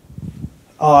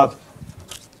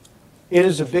 It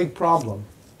is a big problem,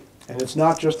 and it's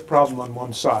not just a problem on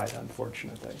one side,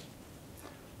 unfortunately.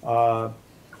 To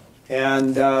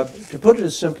put it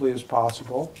as simply as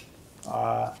possible,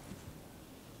 I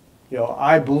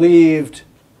believed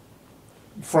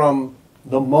from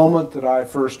the moment that I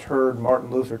first heard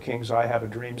Martin Luther King's "I Have a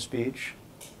Dream" speech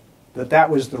that that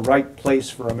was the right place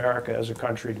for America as a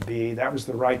country to be. That was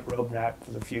the right roadmap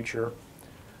for the future.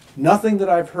 Nothing that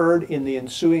I've heard in the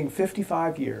ensuing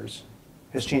 55 years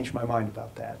has changed my mind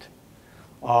about that.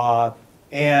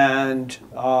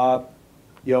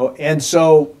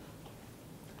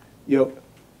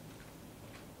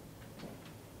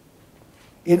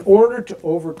 In order to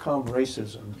overcome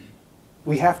racism,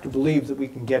 we have to believe that we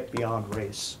can get beyond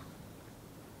race,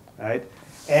 right?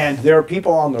 And there are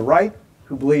people on the right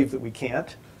who believe that we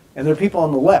can't, and there are people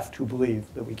on the left who believe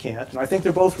that we can't, and I think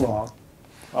they're both wrong.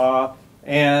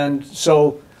 And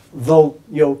so the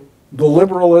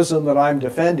liberalism that I'm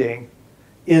defending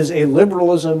is a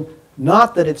liberalism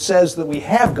not that it says that we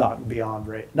have gotten beyond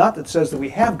race, not that it says that we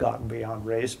have gotten beyond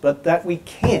race, but that we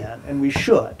can and we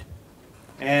should,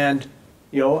 and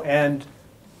and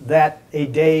that a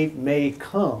day may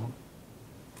come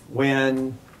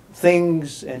when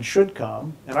things, and should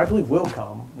come, and I believe will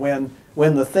come, when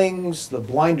the things, the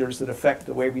blinders that affect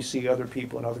the way we see other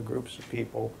people and other groups of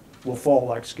people will fall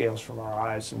like scales from our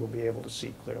eyes and we'll be able to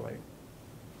see clearly.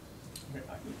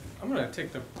 I'm going to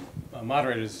take the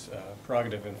moderator's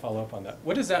prerogative and follow up on that.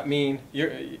 What does that mean?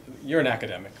 You're an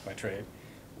academic by trade.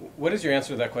 What does your answer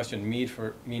to that question mean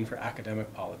for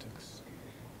academic politics?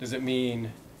 Does it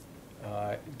mean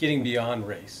getting beyond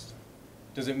race?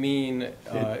 Does it mean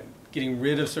getting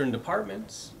rid of certain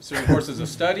departments, certain courses of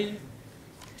study?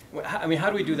 I mean, how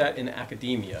do we do that in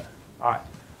academia? All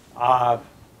right.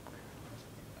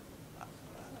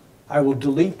 I will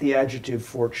delete the adjective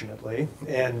 "fortunately"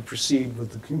 and proceed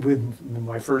with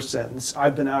my first sentence.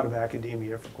 I've been out of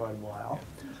academia for quite a while,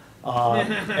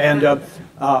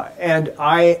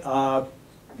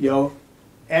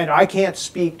 and I can't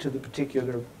speak to the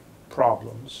particular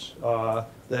problems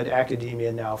that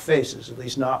academia now faces. At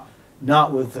least not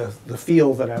with the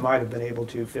field that I might have been able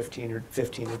to 15 or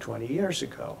 20 years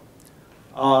ago.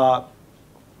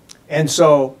 And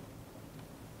so,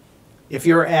 if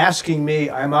you're asking me,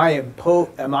 am I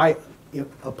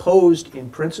opposed in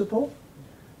principle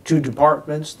to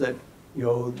departments that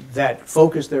that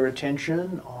focus their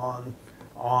attention on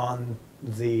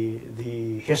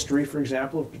the history, for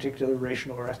example, of particular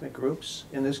racial or ethnic groups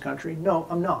in this country? No,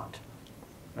 I'm not.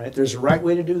 Right? There's a right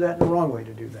way to do that and a wrong way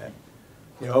to do that.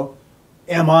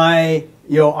 Am I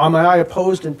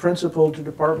opposed in principle to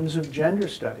departments of gender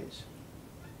studies?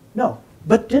 No,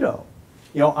 but ditto.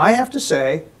 I have to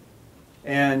say,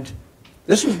 and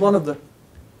this was one of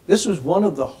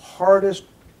the hardest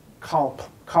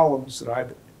columns that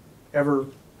I've ever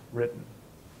written.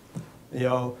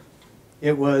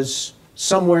 It was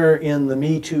somewhere in the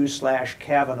Me Too /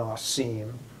 Kavanaugh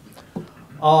scene,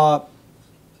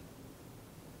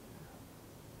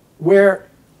 where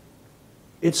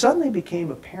it suddenly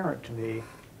became apparent to me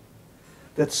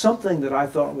that something that I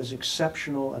thought was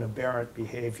exceptional and aberrant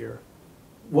behavior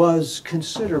was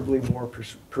considerably more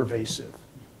pervasive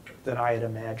than I had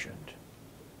imagined.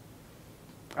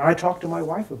 And I talked to my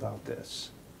wife about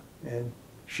this, and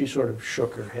she sort of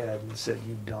shook her head and said,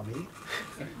 "You dummy,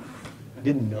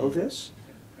 didn't know this?"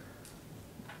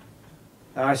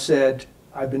 And I said,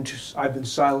 I've been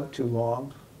silent too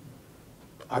long.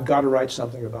 I've got to write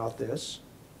something about this.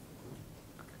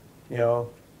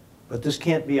 But this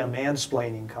can't be a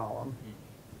mansplaining column.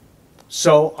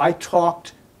 So I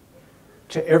talked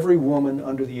to every woman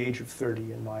under the age of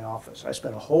 30 in my office. I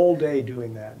spent a whole day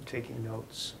doing that and taking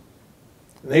notes.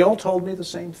 And they all told me the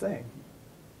same thing.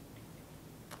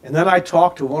 And then I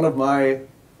talked to one of my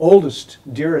oldest,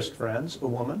 dearest friends, a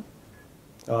woman,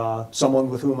 someone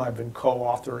with whom I've been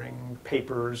co-authoring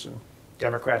papers and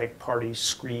Democratic Party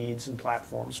screeds and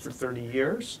platforms for 30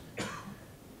 years.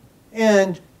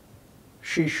 And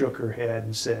she shook her head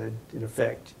and said, in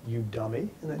effect, "You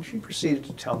dummy." And then she proceeded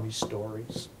to tell me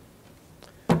stories.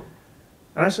 And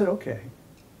I said, okay.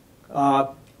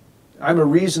 I'm a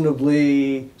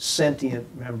reasonably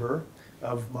sentient member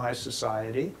of my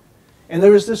society. And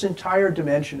there was this entire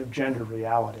dimension of gender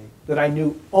reality that I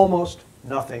knew almost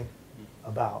nothing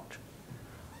about.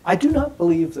 I do not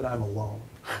believe that I'm alone,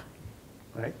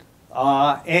 right?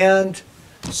 And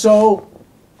so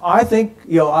I think,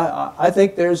 I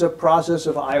think there's a process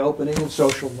of eye-opening and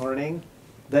social learning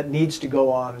that needs to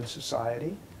go on in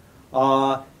society.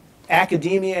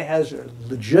 Academia has a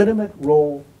legitimate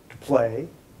role to play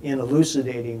in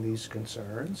elucidating these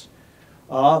concerns.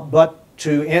 But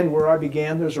to end where I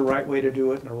began, there's a right way to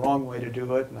do it and a wrong way to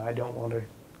do it, and I don't want to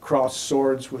cross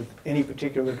swords with any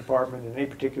particular department in any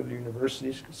particular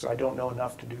universities, because I don't know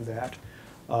enough to do that.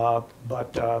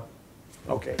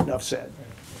 Okay, enough said.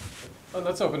 Well,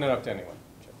 let's open it up to anyone.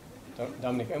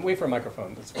 Dominic, and wait for a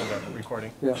microphone. That's for the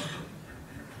recording. Yeah.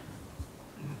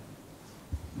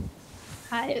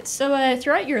 Hi. So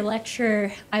throughout your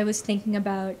lecture, I was thinking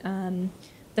about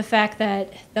the fact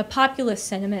that the populist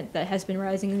sentiment that has been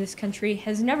rising in this country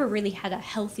has never really had a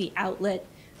healthy outlet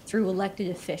through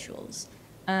elected officials.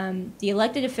 The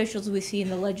elected officials we see in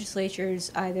the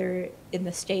legislatures, either in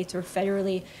the states or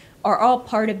federally, are all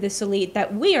part of this elite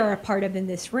that we are a part of in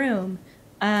this room.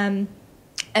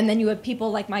 And then you have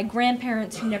people like my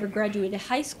grandparents who never graduated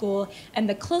high school, and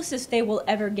the closest they will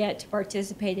ever get to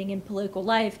participating in political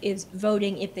life is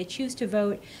voting if they choose to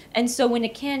vote. And so when a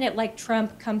candidate like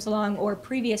Trump comes along, or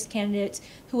previous candidates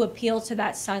who appeal to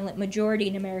that silent majority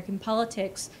in American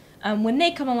politics, when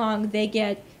they come along, they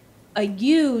get a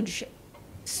huge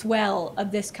swell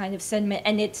of this kind of sentiment,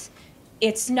 and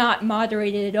it's not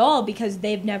moderated at all because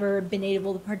they've never been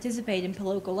able to participate in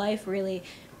political life, really.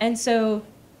 And so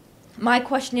my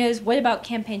question is, what about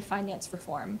campaign finance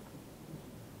reform?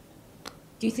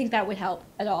 Do you think that would help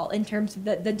at all in terms of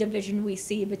the division we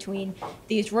see between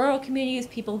these rural communities,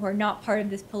 people who are not part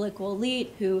of this political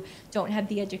elite, who don't have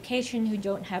the education, who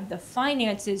don't have the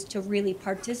finances to really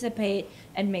participate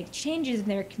and make changes in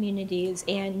their communities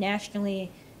and nationally,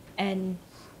 and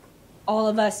all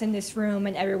of us in this room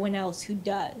and everyone else who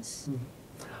does?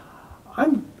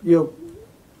 I'm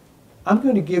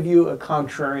going to give you a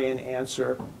contrarian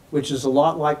answer, which is a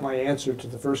lot like my answer to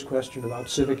the first question about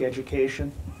civic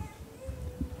education.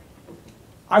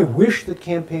 I wish that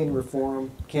campaign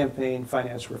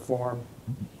finance reform,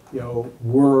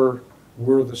 were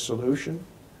the solution.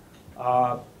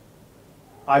 I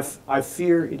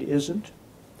fear it isn't.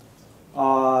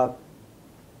 I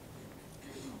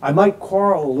might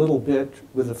quarrel a little bit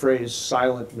with the phrase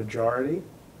silent majority.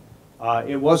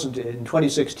 It wasn't, in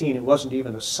 2016, it wasn't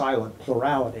even a silent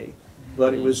plurality,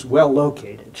 but it was well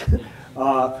located.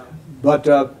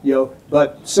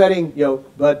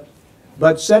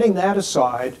 But setting that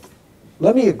aside,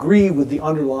 let me agree with the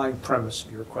underlying premise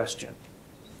of your question.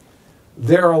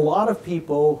 There are a lot of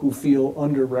people who feel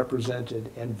underrepresented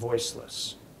and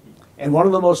voiceless. And one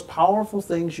of the most powerful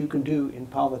things you can do in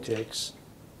politics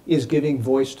is giving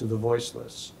voice to the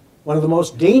voiceless. One of the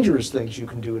most dangerous things you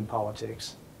can do in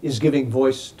politics is giving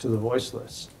voice to the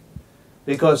voiceless.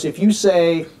 Because if you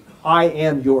say, I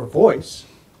am your voice,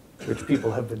 which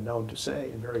people have been known to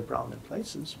say in very prominent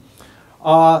places,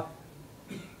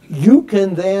 you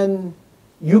can then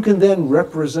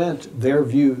represent their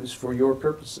views for your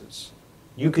purposes.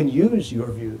 You can use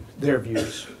their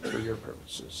views for your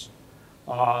purposes.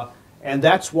 And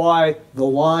that's why the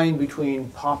line between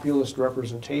populist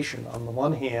representation on the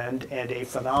one hand and a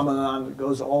phenomenon that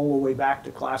goes all the way back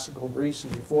to classical Greece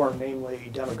and before, namely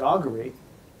demagoguery,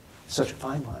 is such a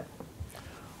fine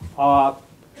line.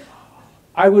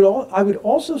 I would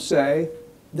also say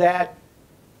that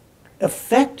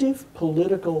effective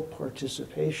political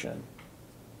participation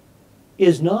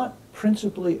is not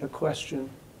principally a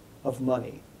question of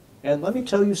money. And let me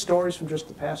tell you stories from just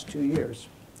the past 2 years,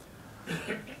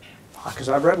 because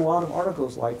I've read a lot of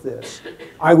articles like this.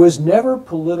 I was never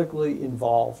politically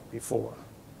involved before,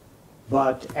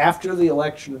 but after the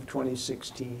election of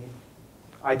 2016,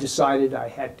 I decided I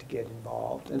had to get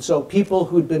involved. And so people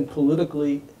who'd been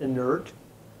politically inert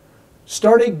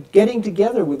started getting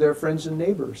together with their friends and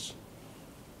neighbors.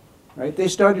 Right? They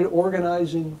started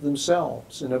organizing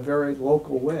themselves in a very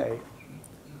local way.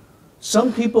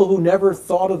 Some people who never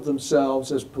thought of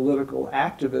themselves as political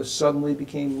activists suddenly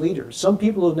became leaders. Some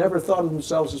people who never thought of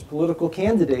themselves as political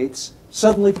candidates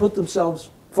suddenly put themselves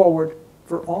forward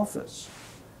for office.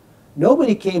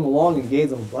 Nobody came along and gave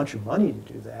them a bunch of money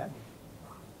to do that.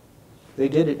 They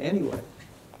did it anyway.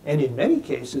 And in many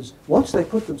cases, once they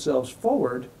put themselves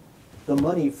forward, the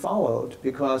money followed,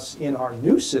 because in our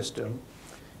new system,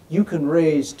 you can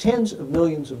raise tens of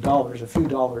millions of dollars, a few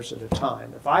dollars at a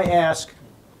time. If I ask,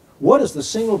 what is the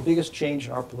single biggest change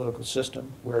in our political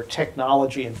system where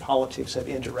technology and politics have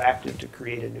interacted to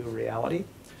create a new reality?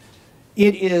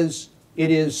 It is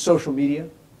social media.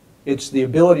 It's the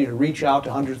ability to reach out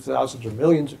to hundreds of thousands or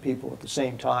millions of people at the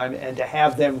same time and to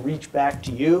have them reach back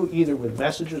to you either with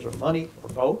messages or money or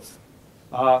both.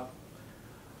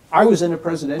 I was in a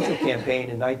presidential campaign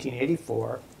in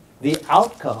 1984, the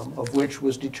outcome of which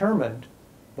was determined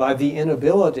by the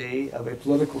inability of a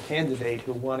political candidate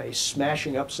who won a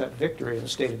smashing upset victory in the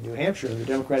state of New Hampshire in the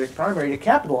Democratic primary to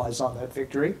capitalize on that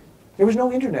victory. There was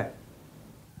no internet.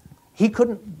 He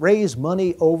couldn't raise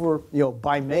money over,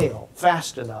 by mail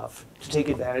fast enough to take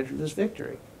advantage of this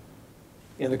victory.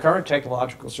 In the current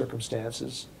technological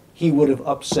circumstances, he would have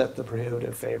upset the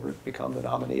prohibitive favorite, become the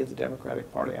nominee of the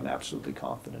Democratic Party. I'm absolutely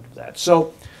confident of that.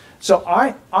 So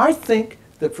I think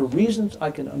that for reasons I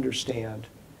can understand,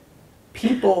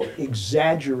 people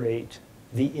exaggerate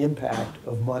the impact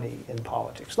of money in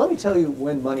politics. Let me tell you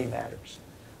when money matters.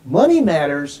 Money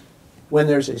matters when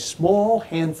there's a small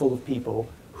handful of people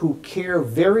who care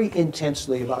very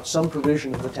intensely about some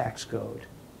provision of the tax code,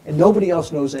 and nobody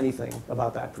else knows anything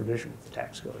about that provision of the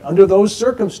tax code. Under those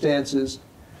circumstances,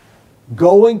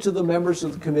 going to the members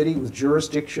of the committee with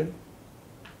jurisdiction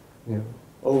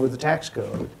over the tax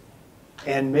code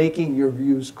and making your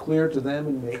views clear to them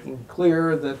and making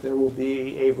clear that there will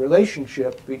be a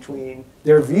relationship between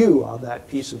their view on that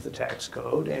piece of the tax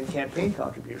code and campaign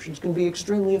contributions can be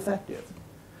extremely effective.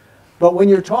 But when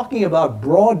you're talking about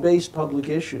broad-based public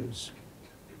issues,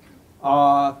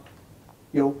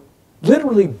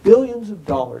 literally billions of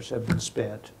dollars have been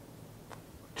spent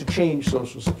to change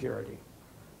Social Security.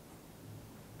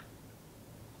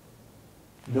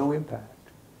 No impact.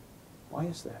 Why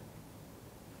is that?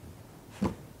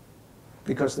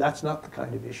 Because that's not the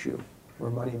kind of issue where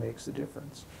money makes the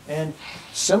difference. And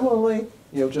similarly,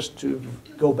 just to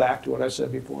go back to what I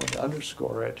said before and to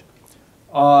underscore it,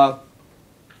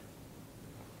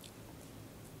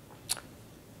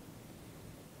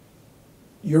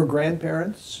 your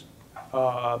grandparents,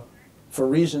 for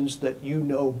reasons that you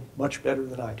know much better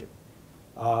than I do,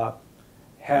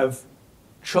 have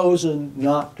chosen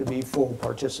not to be full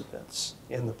participants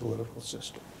in the political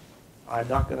system. I'm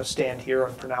not going to stand here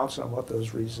and pronounce on what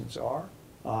those reasons are.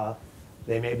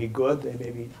 They may be good, they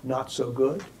may be not so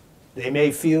good. They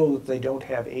may feel that they don't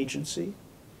have agency.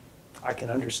 I can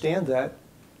understand that.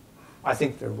 I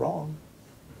think they're wrong.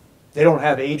 They don't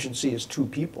have agency as two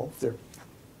people. They're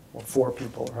four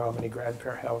people, or however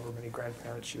many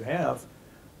grandparents you have.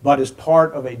 But as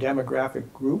part of a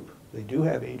demographic group, they do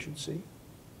have agency.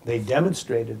 They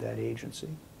demonstrated that agency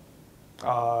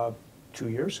 2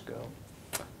 years ago.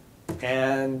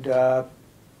 And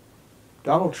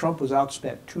Donald Trump was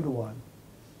outspent 2-1.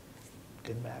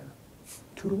 Didn't matter.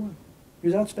 2-1. He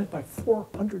was outspent by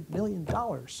 $400 million.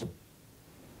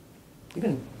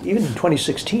 Even in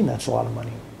 2016, that's a lot of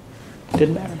money.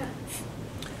 Didn't matter.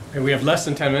 Okay, we have less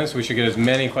than 10 minutes. We should get as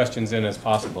many questions in as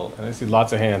possible. And I see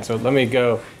lots of hands. So let me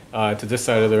go to this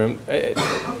side of the room.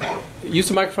 Use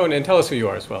the microphone and tell us who you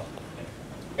are as well.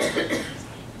 So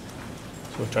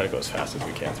we'll try to go as fast as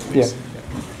we can through these. Yeah.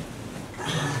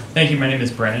 Thank you. My name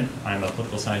is Brennan. I'm a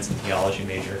political science and theology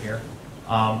major here.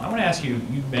 I want to ask you,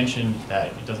 you mentioned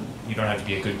that you don't have to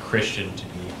be a good Christian to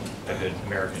be a good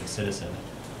American citizen.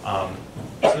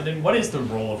 So then what is the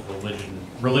role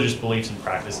of religious beliefs and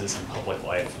practices in public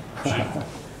life? Should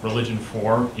religion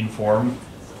inform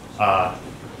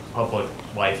public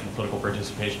life and political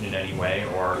participation in any way,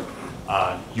 or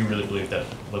do you really believe that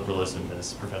liberalism,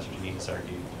 as Professor Deneen has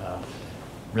argued,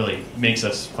 really makes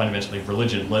us fundamentally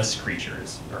religionless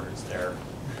creatures, or is there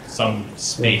some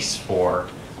space for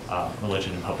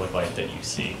religion in public life that you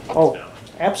see? Oh,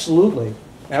 absolutely,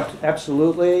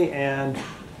 absolutely, and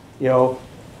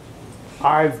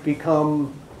I've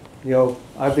become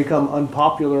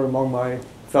unpopular among my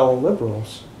fellow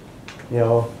liberals,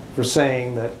 for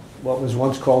saying that what was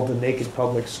once called the naked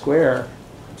public square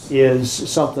is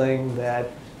something that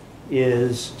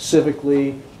is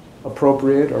civically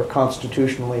appropriate or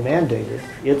constitutionally mandated.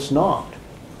 It's not.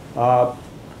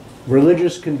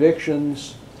 Religious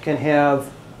convictions can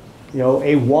have,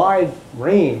 a wide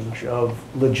range of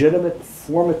legitimate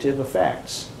formative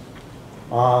effects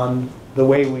on the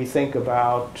way we think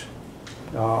about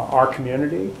our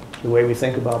community, the way we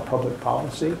think about public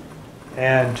policy.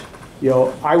 And,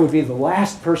 I would be the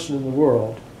last person in the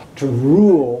world to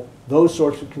rule those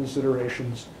sorts of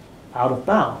considerations out of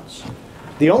bounds.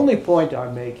 The only point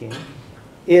I'm making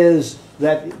is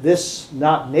that this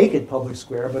not naked public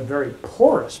square, but very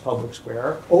porous public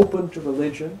square, open to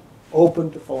religion,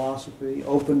 open to philosophy,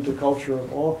 open to culture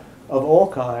of all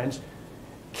kinds,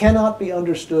 cannot be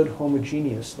understood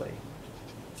homogeneously.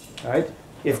 Right?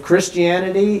 If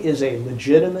Christianity is a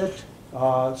legitimate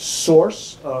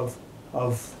source of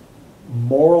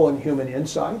moral and human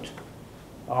insight,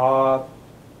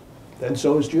 then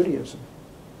so is Judaism.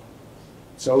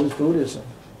 So is Buddhism.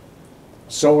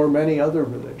 So are many other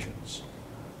religions.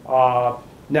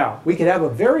 Now, we could have a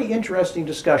very interesting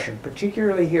discussion,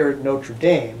 particularly here at Notre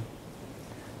Dame,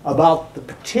 about the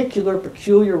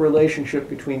peculiar relationship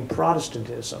between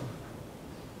Protestantism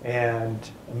and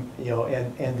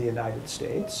the United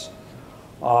States.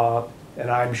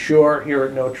 And I'm sure here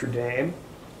at Notre Dame,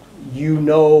 you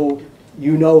know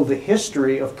the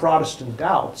history of Protestant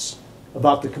doubts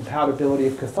about the compatibility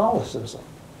of Catholicism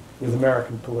with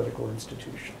American political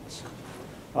institutions.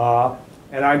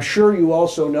 And I'm sure you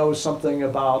also know something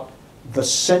about the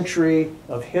century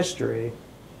of history,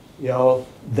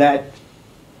 that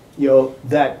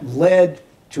led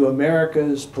to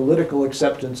America's political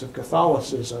acceptance of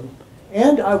Catholicism,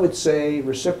 and I would say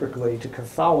reciprocally to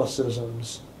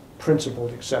Catholicism's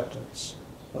principled acceptance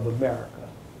of America.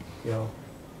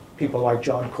 People like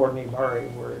John Courtney Murray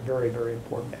were very, very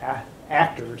important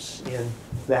actors in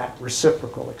that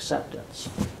reciprocal acceptance.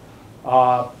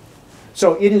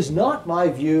 So it is not my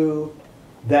view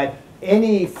that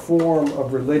any form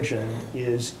of religion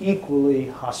is equally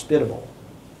hospitable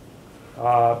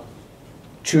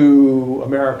to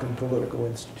American political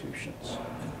institutions.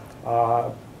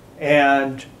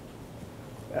 And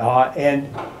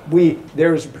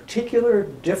there is a particular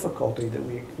difficulty that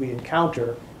we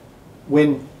encounter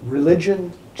when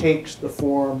religion takes the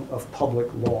form of public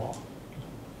law,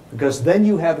 because then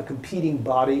you have a competing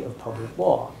body of public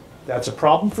law. That's a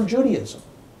problem for Judaism,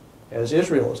 as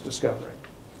Israel is discovering.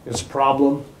 It's a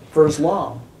problem for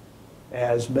Islam,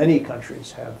 as many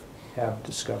countries have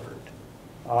discovered.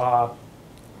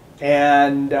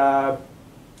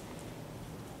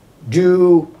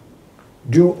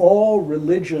 Do all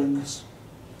religions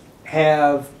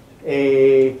have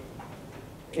a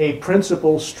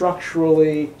principle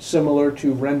structurally similar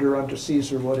to render unto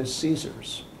Caesar what is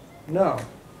Caesar's? No.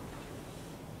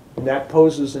 And that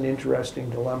poses an interesting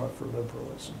dilemma for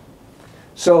liberalism.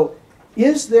 So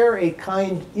is there a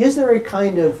kind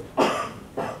of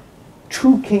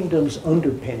two kingdoms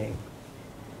underpinning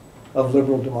of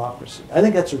liberal democracy? I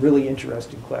think that's a really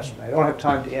interesting question. I don't have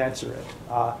time to answer it,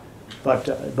 but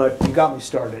you got me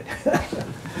started.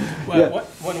 Well, Yeah.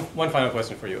 one final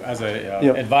question for you. As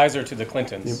an advisor to the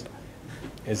Clintons,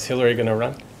 is Hillary going to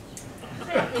run?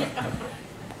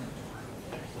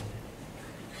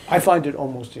 I find it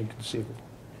almost inconceivable.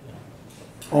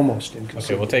 Almost inconceivable.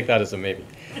 Okay, we'll take that as a maybe.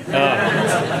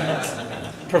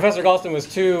 Professor Galston was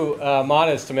too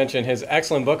modest to mention his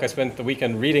excellent book. I spent the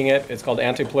weekend reading it. It's called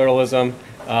Anti-Pluralism.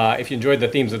 If you enjoyed the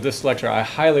themes of this lecture, I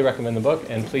highly recommend the book.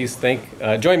 And please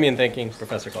join me in thanking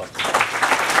Professor Galston.